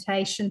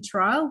implementation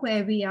trial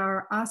where we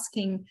are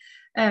asking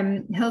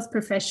health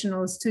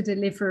professionals to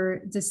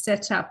deliver the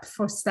setup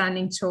for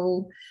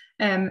StandingTall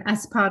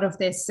as part of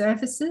their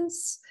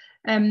services.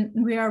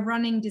 We are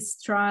running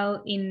this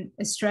trial in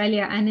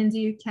Australia and in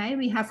the UK.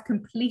 We have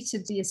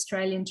completed the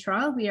Australian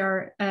trial. We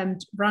are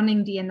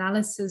running the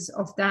analysis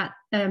of that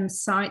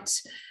site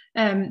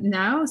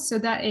now, so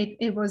that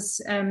it was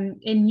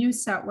in New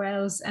South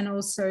Wales and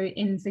also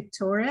in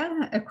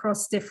Victoria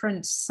across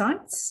different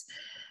sites,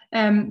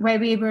 where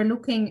we were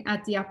looking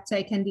at the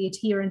uptake and the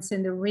adherence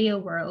in the real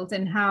world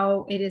and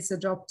how it is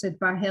adopted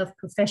by health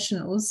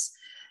professionals.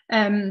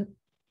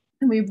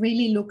 We're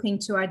really looking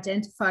to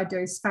identify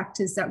those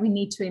factors that we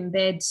need to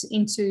embed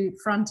into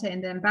front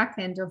end and back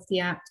end of the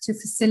app to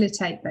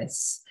facilitate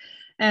this.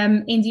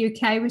 In the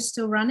UK, we're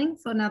still running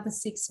for another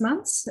 6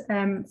 months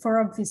for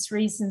obvious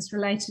reasons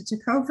related to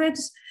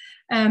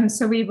COVID.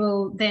 So we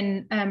will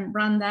then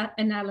run that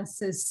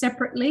analysis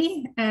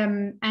separately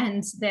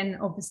and then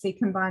obviously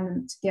combine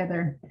them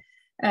together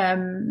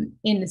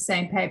in the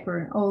same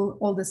paper.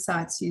 All the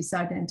sites use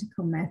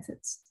identical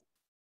methods.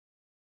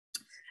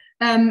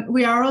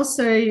 We are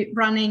also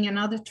running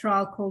another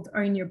trial called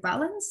Own Your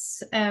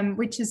Balance,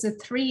 which is a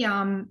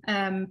 3-arm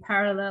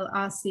parallel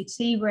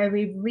RCT where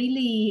we're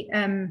really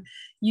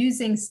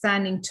using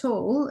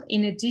StandingTall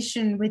in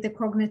addition with the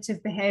cognitive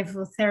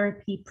behavioral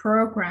therapy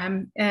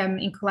program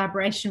in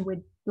collaboration with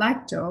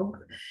Black Dog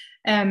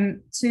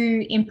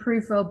to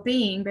improve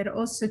well-being, but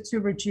also to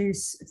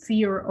reduce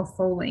fear of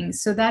falling.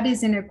 So that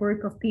is in a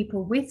group of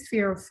people with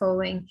fear of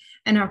falling,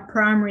 and our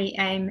primary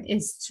aim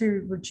is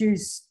to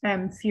reduce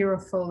fear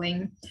of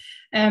falling.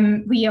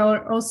 We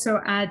are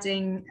also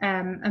adding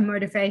a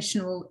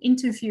motivational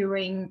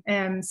interviewing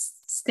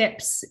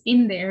steps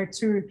in there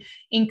to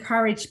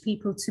encourage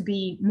people to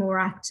be more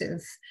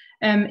active.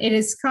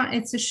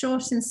 It's a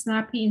short and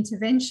snappy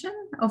intervention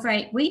of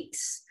 8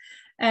 weeks.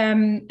 So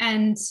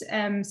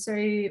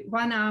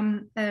one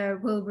arm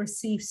will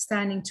receive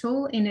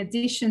StandingTall in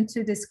addition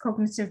to this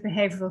cognitive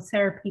behavioral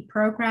therapy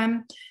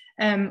program,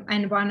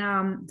 and one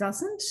arm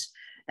doesn't.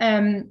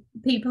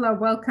 People are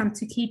welcome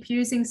to keep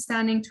using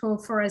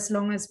StandingTall for as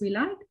long as they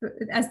like,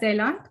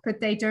 but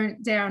they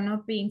are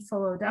not being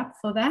followed up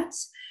for that.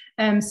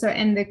 And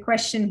the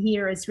question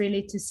here is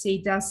really to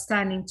see, does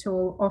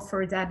StandingTall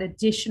offer that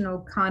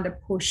additional kind of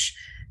push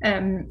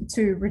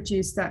to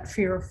reduce that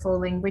fear of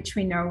falling, which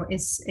we know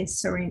is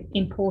so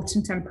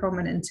important and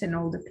prominent in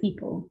older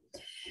people.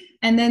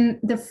 And then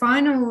the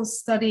final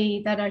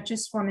study that I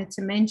just wanted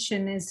to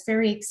mention is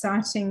very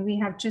exciting. We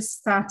have just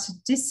started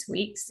this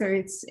week, so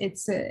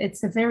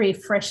it's a very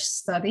fresh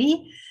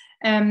study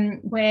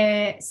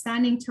where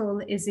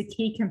StandingTall is a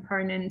key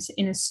component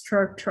in a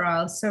stroke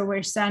trial. So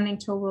where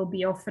StandingTall will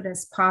be offered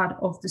as part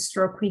of the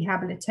stroke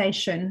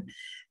rehabilitation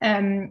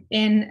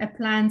in a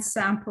planned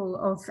sample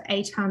of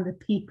 800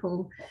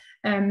 people.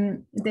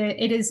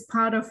 It is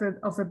part of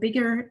a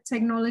bigger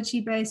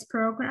technology-based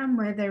program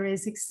where there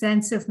is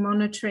extensive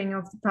monitoring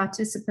of the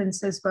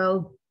participants as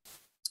well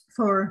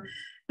for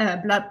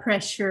blood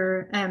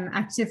pressure,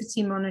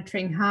 activity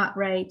monitoring, heart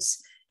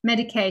rates,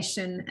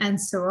 medication, and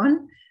so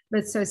on.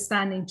 But so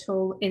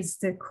StandingTall is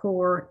the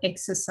core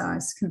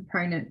exercise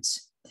component.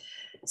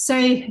 So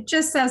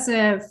just as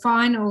a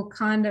final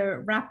kind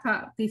of wrap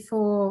up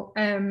before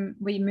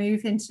we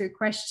move into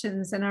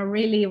questions, and I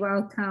really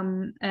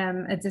welcome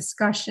a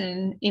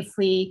discussion if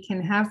we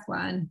can have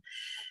one,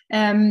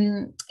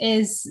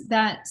 is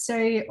that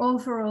so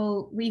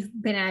overall we've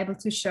been able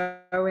to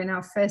show in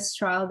our first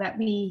trial that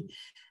we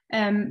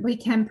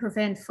can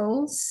prevent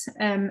falls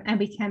and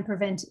we can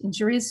prevent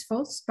injurious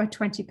falls by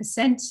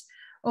 20%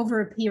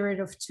 over a period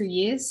of 2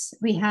 years.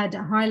 We had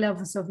high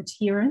levels of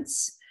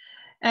adherence.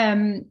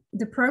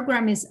 The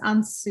program is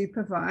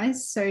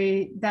unsupervised,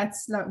 so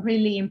that's like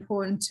really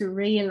important to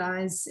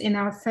realize. In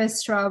our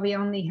first trial, we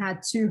only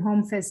had 2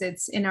 home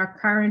visits. In our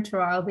current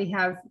trial, we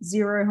have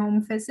 0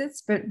 home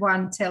visits, but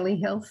 1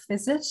 telehealth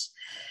visit.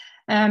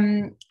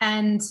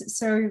 And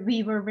so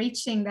we were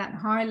reaching that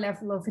high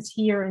level of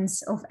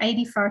adherence of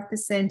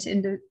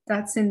 85%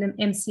 that's in the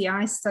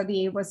MCI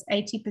study. It was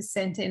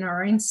 80% in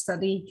our own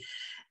study,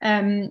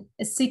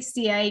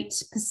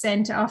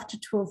 68% after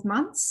 12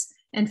 months.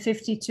 And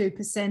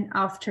 52%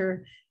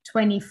 after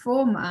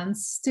 24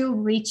 months, still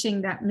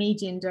reaching that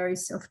median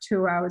dose of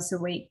 2 hours a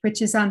week,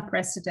 which is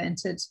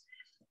unprecedented.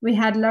 We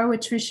had low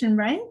attrition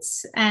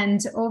rates, and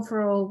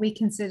overall, we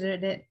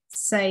considered it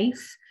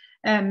safe.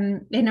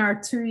 In our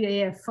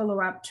 2-year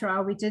follow-up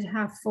trial, we did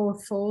have 4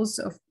 falls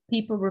of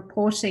people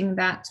reporting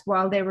that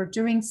while they were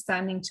doing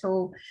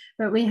StandingTall,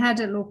 but we had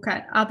a look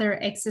at other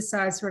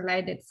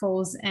exercise-related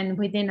falls, and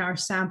within our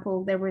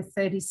sample, there were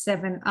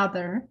 37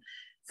 other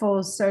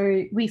falls.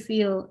 So we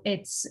feel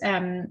it's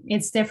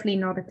definitely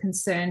not a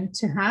concern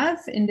to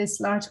have in this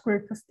large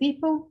group of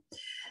people.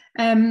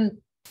 And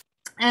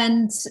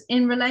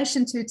in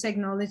relation to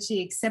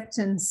technology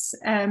acceptance,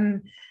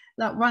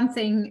 like one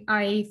thing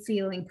I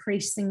feel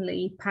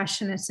increasingly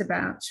passionate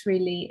about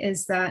really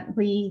is that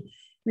we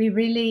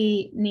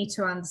really need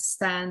to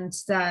understand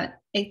that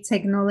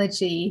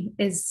technology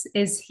is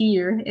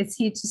here. It's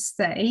here to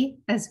stay,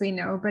 as we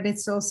know, but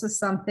it's also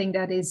something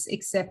that is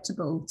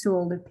acceptable to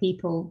older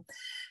people.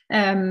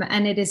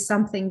 And it is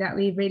something that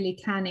we really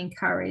can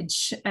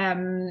encourage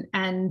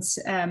and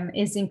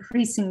is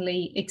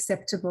increasingly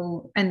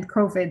acceptable, and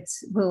COVID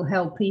will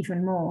help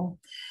even more.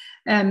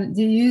 The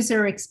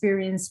user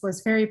experience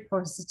was very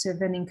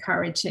positive and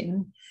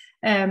encouraging.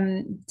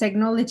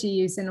 Technology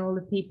use in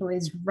older people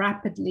is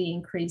rapidly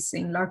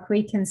increasing. Like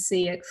we can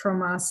see it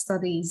from our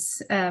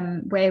studies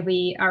where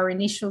our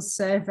initial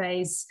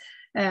surveys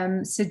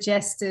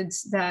suggested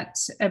that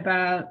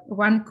about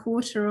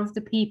 1/4 of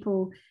the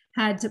people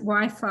had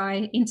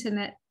Wi-Fi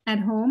internet at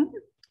home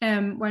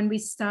when we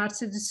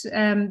started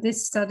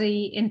this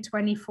study in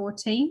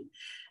 2014.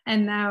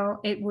 And now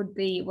it would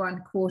be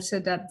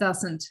 1/4 that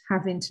doesn't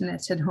have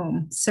internet at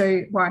home,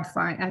 so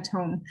Wi-Fi at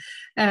home.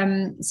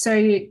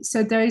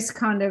 So those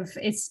kind of,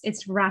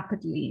 it's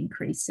rapidly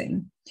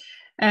increasing.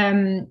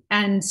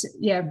 And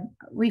yeah,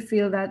 we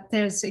feel that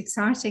there's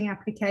exciting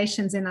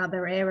applications in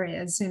other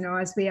areas,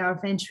 as we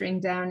are venturing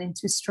down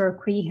into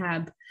stroke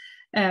rehab.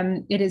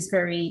 It is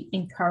very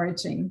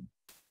encouraging.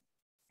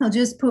 I'll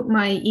just put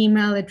my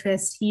email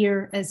address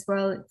here as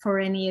well for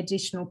any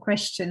additional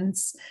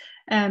questions.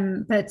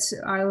 But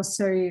I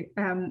also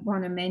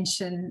want to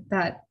mention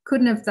that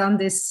couldn't have done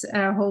this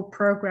whole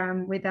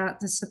program without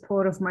the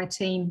support of my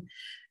team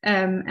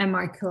and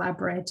my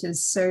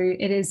collaborators. So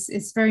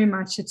it's very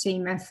much a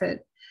team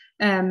effort.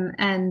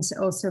 And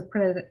also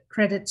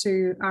credit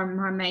to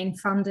my main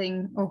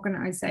funding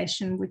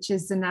organization, which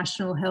is the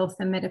National Health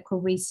and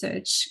Medical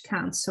Research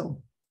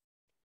Council.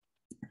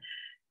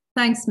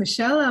 Thanks,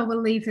 Michelle. I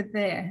will leave it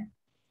there.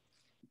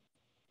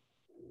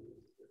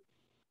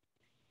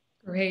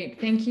 Great.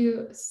 Thank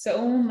you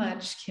so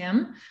much,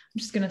 Kim.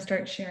 just going to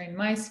start sharing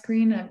my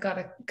screen. I've got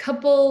a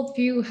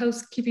few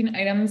housekeeping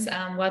items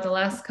while the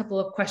last couple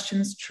of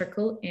questions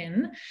trickle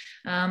in.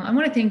 I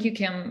want to thank you,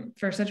 Kim,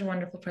 for such a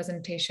wonderful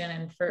presentation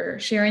and for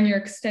sharing your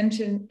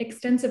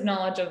extensive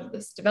knowledge of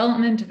this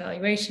development,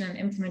 evaluation, and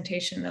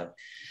implementation of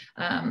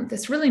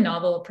this really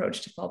novel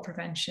approach to fall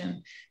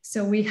prevention.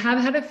 So we have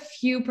had a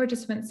few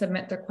participants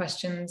submit their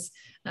questions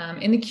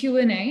in the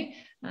Q&A.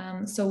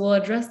 So we'll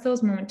address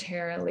those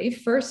momentarily.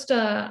 First,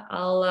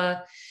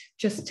 I'll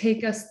just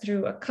take us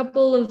through a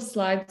couple of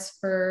slides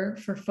for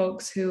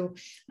folks who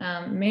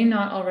may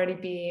not already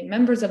be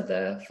members of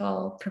the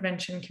Fall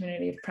Prevention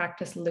Community of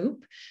Practice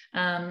Loop.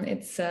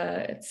 It's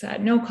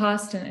at no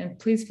cost, and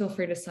please feel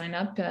free to sign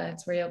up.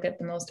 It's where you'll get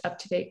the most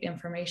up-to-date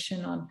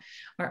information on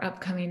our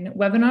upcoming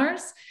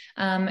webinars.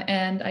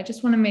 And I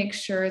just want to make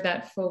sure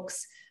that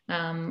folks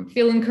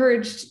feel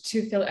encouraged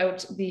to fill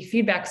out the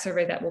feedback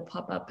survey that will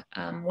pop up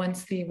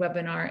once the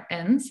webinar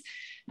ends.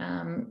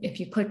 If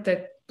you click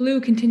the blue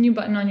continue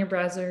button on your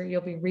browser, you'll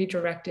be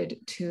redirected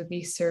to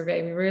the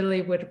survey. We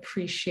really would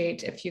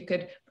appreciate if you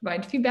could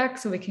provide feedback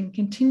so we can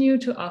continue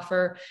to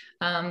offer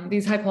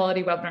these high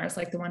quality webinars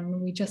like the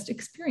one we just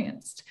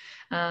experienced.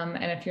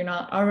 And if you're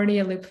not already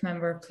a Loop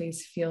member,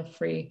 please feel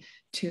free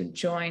to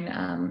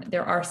join.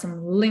 There are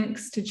some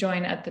links to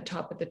join at the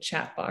top of the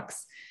chat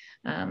box.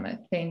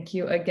 Thank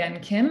you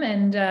again, Kim,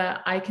 and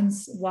I can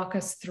walk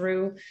us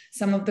through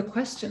some of the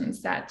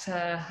questions that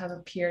have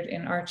appeared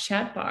in our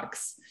chat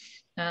box.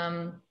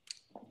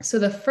 So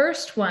the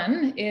first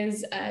one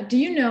is, do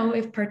you know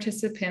if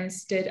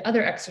participants did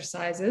other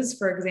exercises,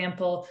 for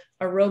example,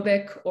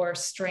 aerobic or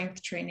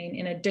strength training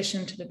in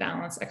addition to the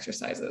balance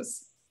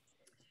exercises?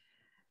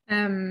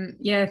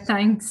 Yeah,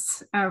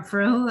 thanks,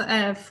 Avril,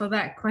 for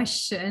that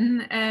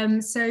question.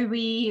 So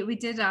we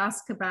did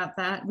ask about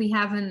that. We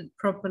haven't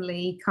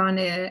properly kind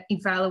of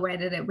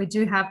evaluated it. We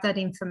do have that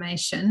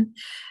information,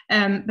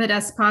 but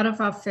as part of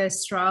our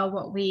first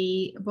trial,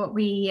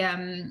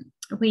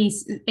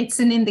 it's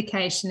an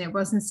indication. It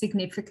wasn't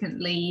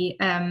significantly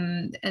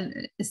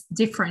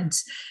different,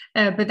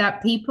 but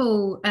that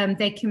people,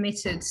 they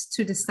committed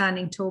to the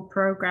StandingTall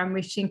program,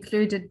 which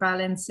included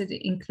balance. It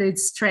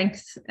includes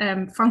strength,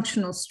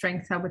 functional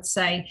strength, I would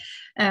say,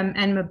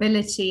 and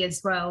mobility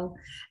as well.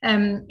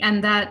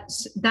 And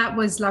that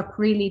was like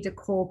really the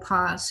core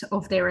part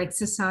of their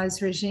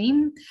exercise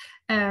regime.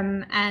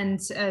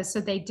 So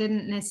they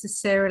didn't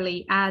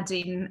necessarily add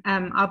in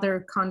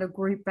other kind of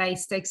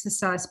group-based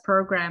exercise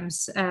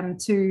programs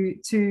to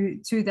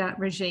that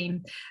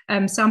regime.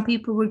 Some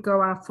people would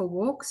go out for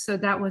walks, so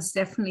that was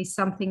definitely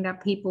something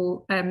that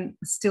people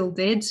still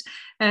did,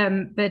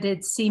 but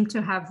it seemed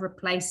to have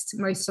replaced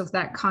most of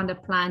that kind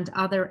of planned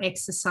other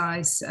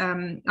exercise.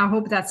 I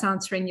hope that's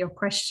answering your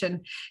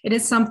question. It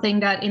is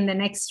something that in the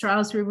next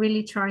trials we're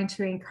really trying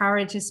to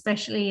encourage,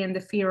 especially in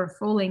the fear of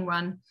falling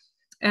one.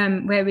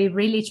 Where we're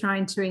really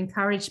trying to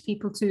encourage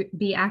people to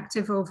be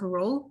active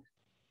overall.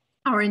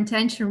 Our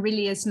intention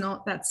really is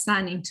not that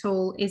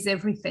StandingTall is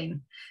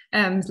everything.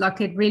 Like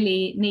it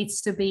really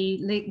needs to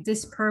be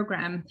this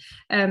program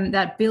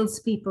that builds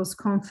people's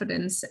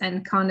confidence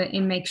and kind of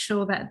make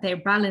sure that their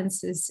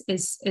balance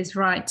is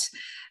right,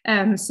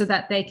 so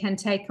that they can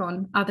take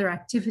on other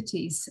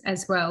activities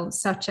as well,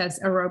 such as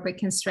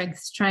aerobic and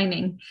strength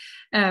training,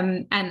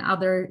 and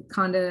other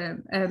kind of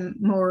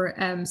more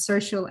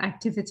social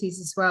activities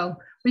as well,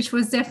 which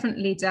was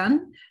definitely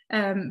done,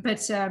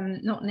 but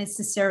not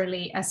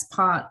necessarily as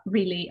part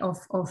really of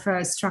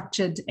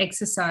structured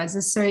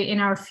exercises. So in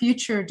our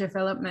future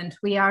development,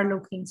 we are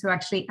looking to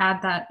actually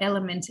add that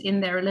element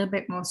in there a little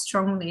bit more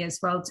strongly as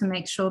well, to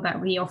make sure that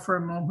we offer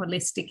a more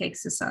holistic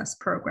exercise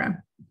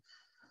program.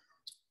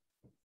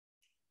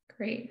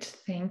 Great,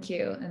 thank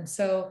you. And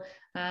so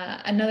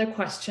another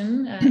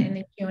question in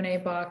the Q&A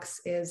box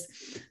is,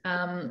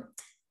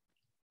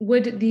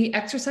 would the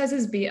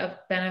exercises be of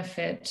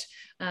benefit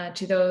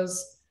to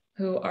those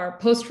who are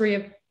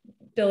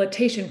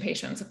post-rehabilitation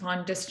patients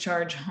upon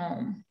discharge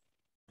home?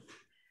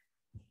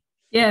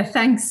 Yeah,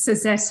 thanks,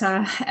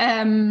 Suzetta.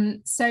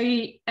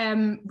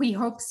 We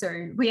hope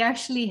so. We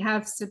actually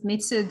have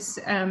submitted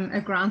a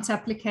grant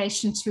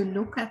application to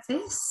look at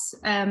this,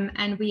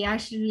 and we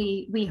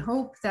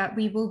hope that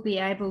we will be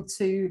able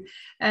to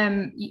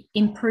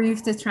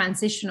improve the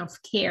transition of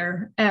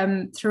care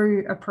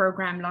through a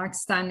program like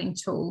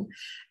StandingTall.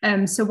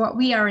 So what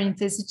we are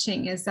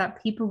envisaging is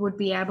that people would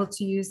be able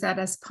to use that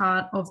as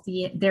part of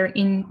their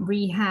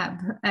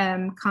in-rehab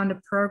kind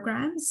of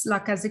programs,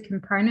 like as a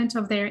component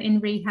of their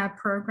in-rehab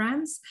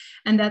programs,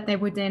 and that they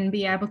would then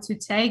be able to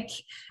take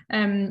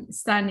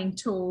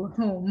StandingTall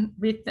home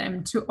with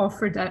them to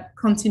offer that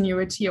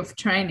continuity of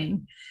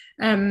training.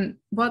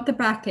 What the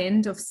back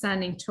end of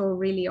StandingTall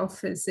really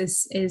offers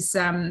is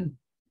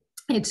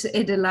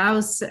it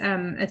allows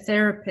a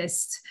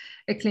therapist,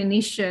 a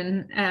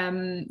clinician,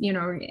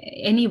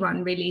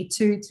 anyone really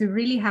to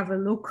really have a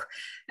look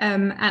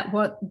at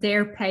what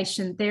their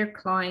patient, their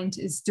client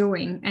is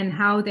doing and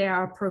how they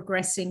are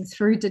progressing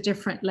through the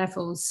different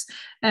levels.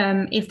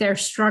 If they're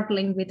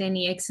struggling with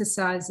any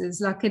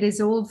exercises, like it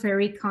is all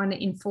very kind of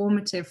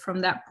informative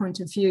from that point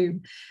of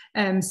view.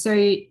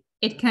 So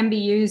it can be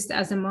used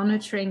as a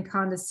monitoring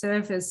kind of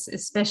service,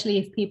 especially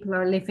if people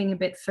are living a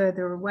bit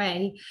further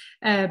away.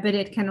 But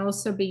it can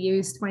also be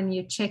used when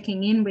you're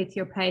checking in with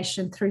your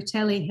patient through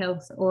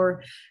telehealth,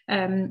 or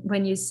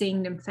when you're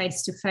seeing them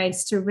face to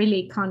face, to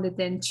really kind of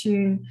then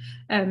tune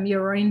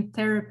your own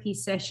therapy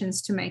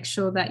sessions to make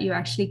sure that you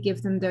actually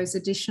give them those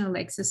additional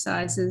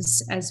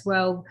exercises as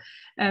well.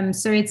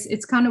 So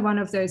it's kind of one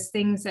of those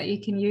things that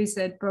you can use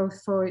it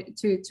both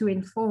to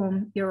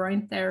inform your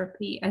own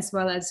therapy, as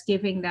well as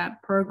giving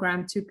that program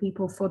to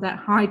people for that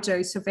high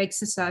dose of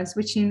exercise,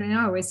 which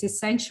is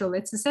essential.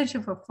 It's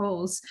essential for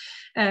falls,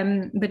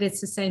 but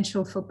it's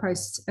essential for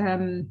post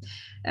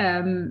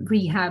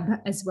rehab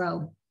as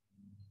well.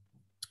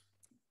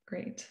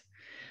 Great.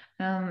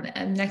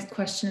 And next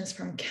question is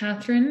from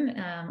Catherine.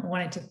 I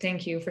wanted to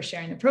thank you for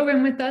sharing the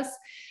program with us.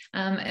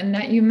 And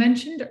that you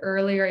mentioned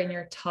earlier in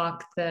your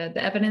talk, the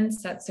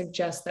evidence that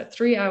suggests that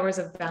 3 hours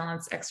of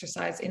balance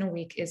exercise in a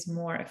week is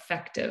more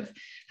effective.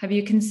 Have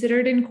you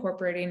considered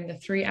incorporating the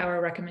 3-hour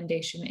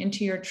recommendation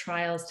into your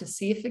trials to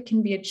see if it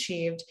can be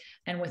achieved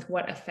and with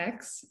what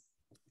effects?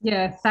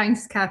 Yeah,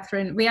 thanks,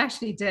 Catherine. We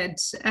actually did.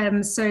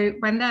 So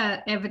when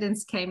the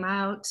evidence came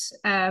out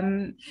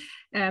in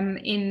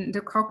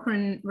the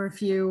Cochrane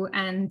review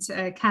and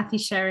Kathy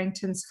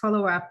Sherrington's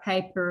follow-up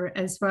paper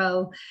as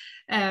well,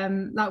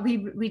 like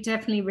we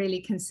definitely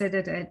really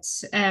considered it.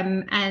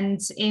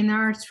 And in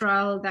our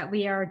trial that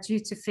we are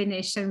due to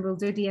finish, and we'll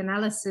do the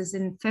analysis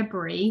in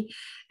February,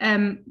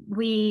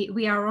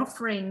 we are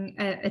offering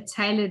a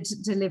tailored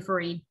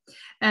delivery.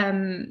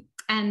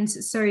 And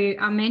so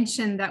I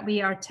mentioned that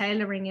we are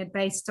tailoring it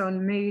based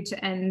on mood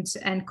and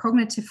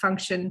cognitive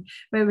function,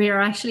 but we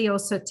are actually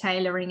also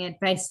tailoring it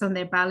based on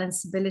their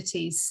balance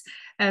abilities.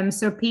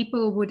 So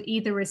people would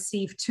either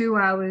receive 2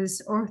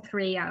 hours or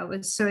 3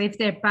 hours. So if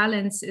their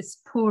balance is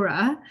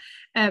poorer,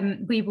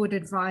 we would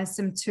advise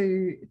them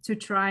to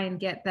try and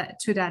get that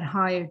to that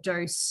higher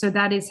dose. So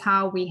that is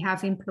how we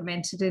have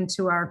implemented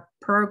into our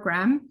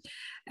program.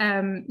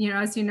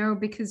 As you know,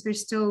 because we're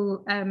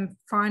still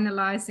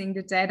finalizing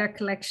the data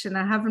collection,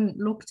 I haven't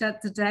looked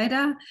at the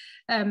data.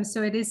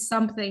 So it is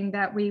something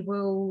that we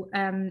will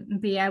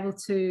be able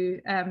to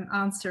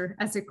answer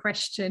as a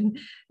question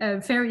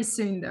very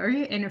soon, though,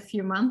 in a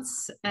few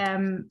months.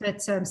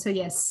 So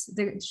yes,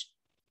 the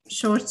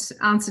short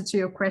answer to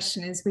your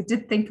question is we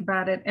did think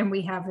about it and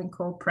we have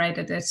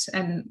incorporated it,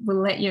 and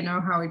we'll let you know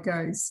how it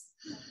goes.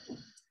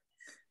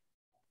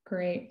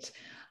 Great.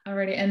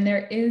 Alrighty, and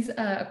there is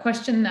a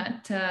question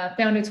that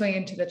found its way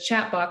into the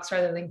chat box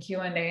rather than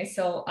Q&A,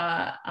 so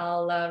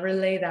I'll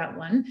relay that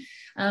one.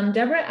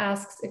 Deborah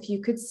asks if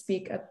you could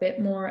speak a bit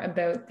more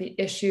about the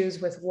issues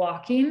with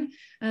walking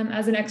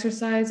as an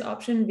exercise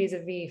option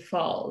vis-a-vis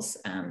falls.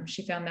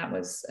 She found that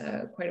was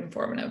quite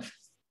informative.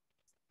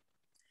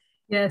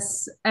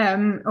 Yes,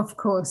 of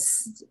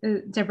course,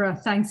 Deborah,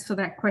 thanks for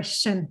that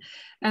question.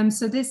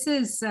 So this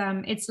is,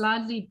 it's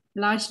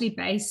largely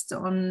based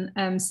on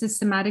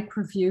systematic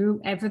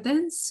review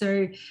evidence.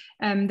 So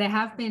there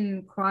have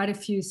been quite a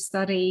few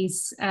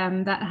studies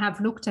that have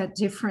looked at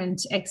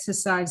different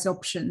exercise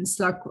options.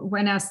 Like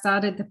when I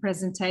started the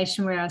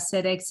presentation where I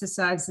said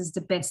exercise is the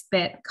best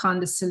bet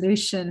kind of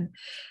solution,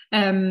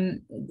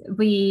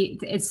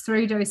 it's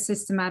through those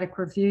systematic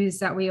reviews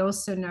that we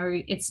also know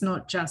it's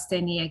not just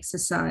any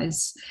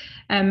exercise.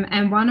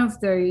 And one of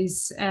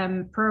those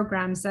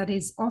programs that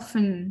is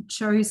often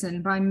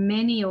chosen by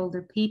many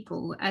older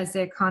people as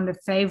their kind of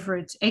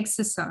favorite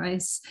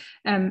exercise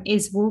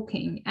is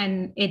walking.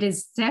 And it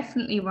is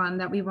definitely one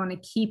that we want to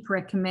keep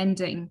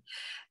recommending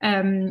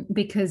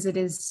because it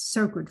is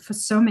so good for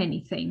so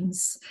many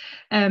things.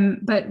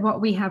 But what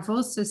we have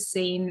also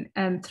seen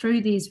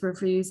through these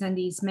reviews and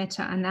these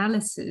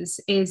meta-analyses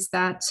is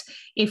that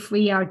if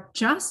we are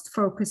just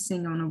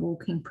focusing on a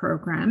walking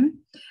program,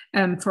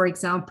 for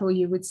example,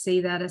 you would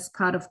see that as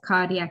part of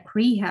cardiac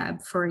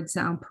rehab, for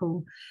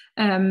example.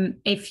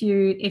 If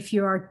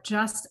you are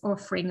just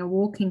offering a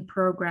walking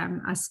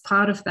program as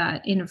part of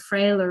that in a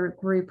frailer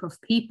group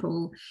of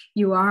people,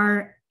 you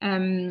are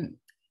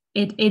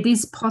it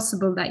is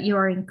possible that you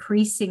are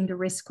increasing the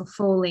risk of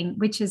falling,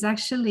 which is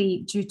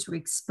actually due to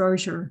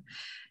exposure.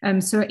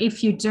 So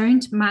if you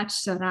don't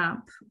match that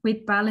up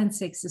with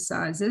balance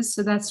exercises,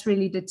 so that's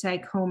really the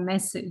take-home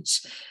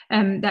message,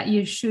 that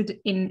you should,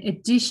 in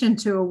addition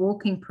to a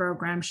walking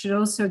program, should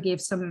also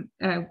give some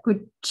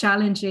good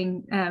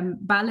challenging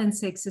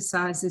balance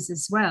exercises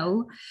as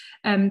well,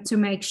 to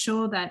make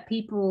sure that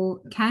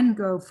people can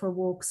go for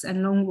walks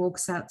and long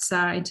walks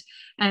outside,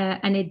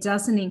 and it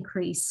doesn't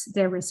increase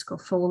their risk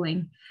of falling.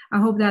 I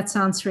hope that's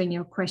answering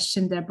your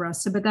question, Deborah.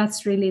 So, but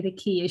that's really the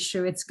key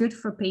issue. It's good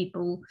for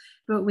people,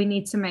 but we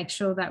need to make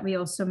sure that we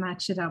also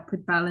match it up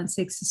with balance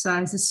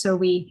exercises. So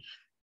we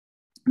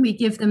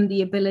give them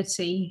the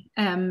ability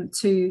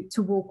to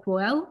walk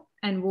well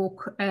and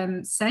walk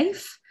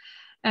safe,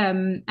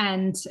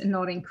 and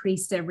not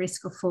increase their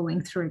risk of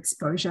falling through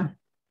exposure.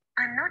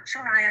 I'm not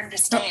sure I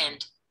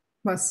understand.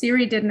 Well,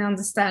 Siri didn't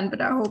understand, but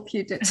I hope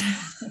you did.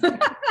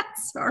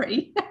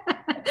 Sorry.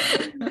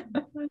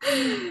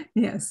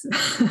 Yes.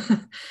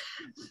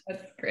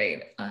 That's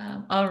great.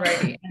 All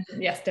righty.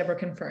 Yes, Deborah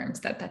confirms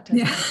that doesn't.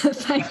 Yeah,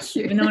 thank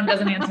you. No one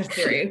doesn't answer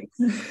Siri.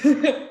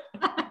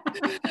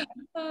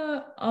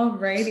 All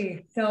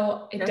righty.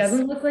 So it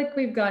doesn't look like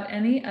we've got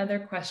any other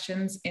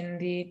questions in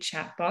the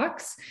chat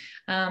box.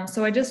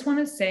 So I just want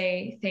to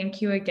say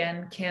thank you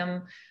again,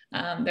 Kim.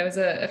 That was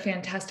a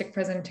fantastic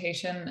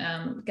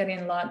presentation,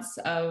 getting lots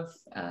of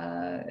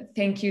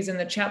thank yous in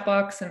the chat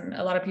box, and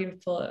a lot of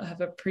people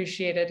have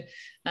appreciated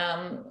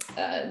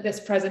this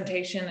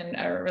presentation and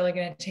are really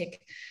going to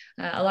take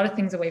a lot of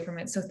things away from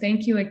it. So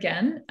thank you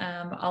again.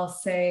 I'll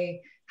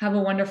say have a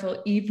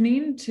wonderful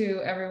evening to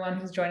everyone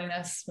who's joining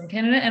us from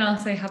Canada, and I'll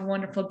say have a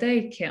wonderful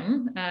day,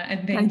 Kim,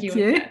 and thank you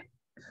again.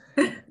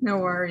 No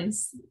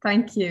worries.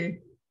 Thank you.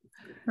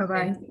 Bye-bye.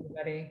 Thanks,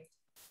 everybody.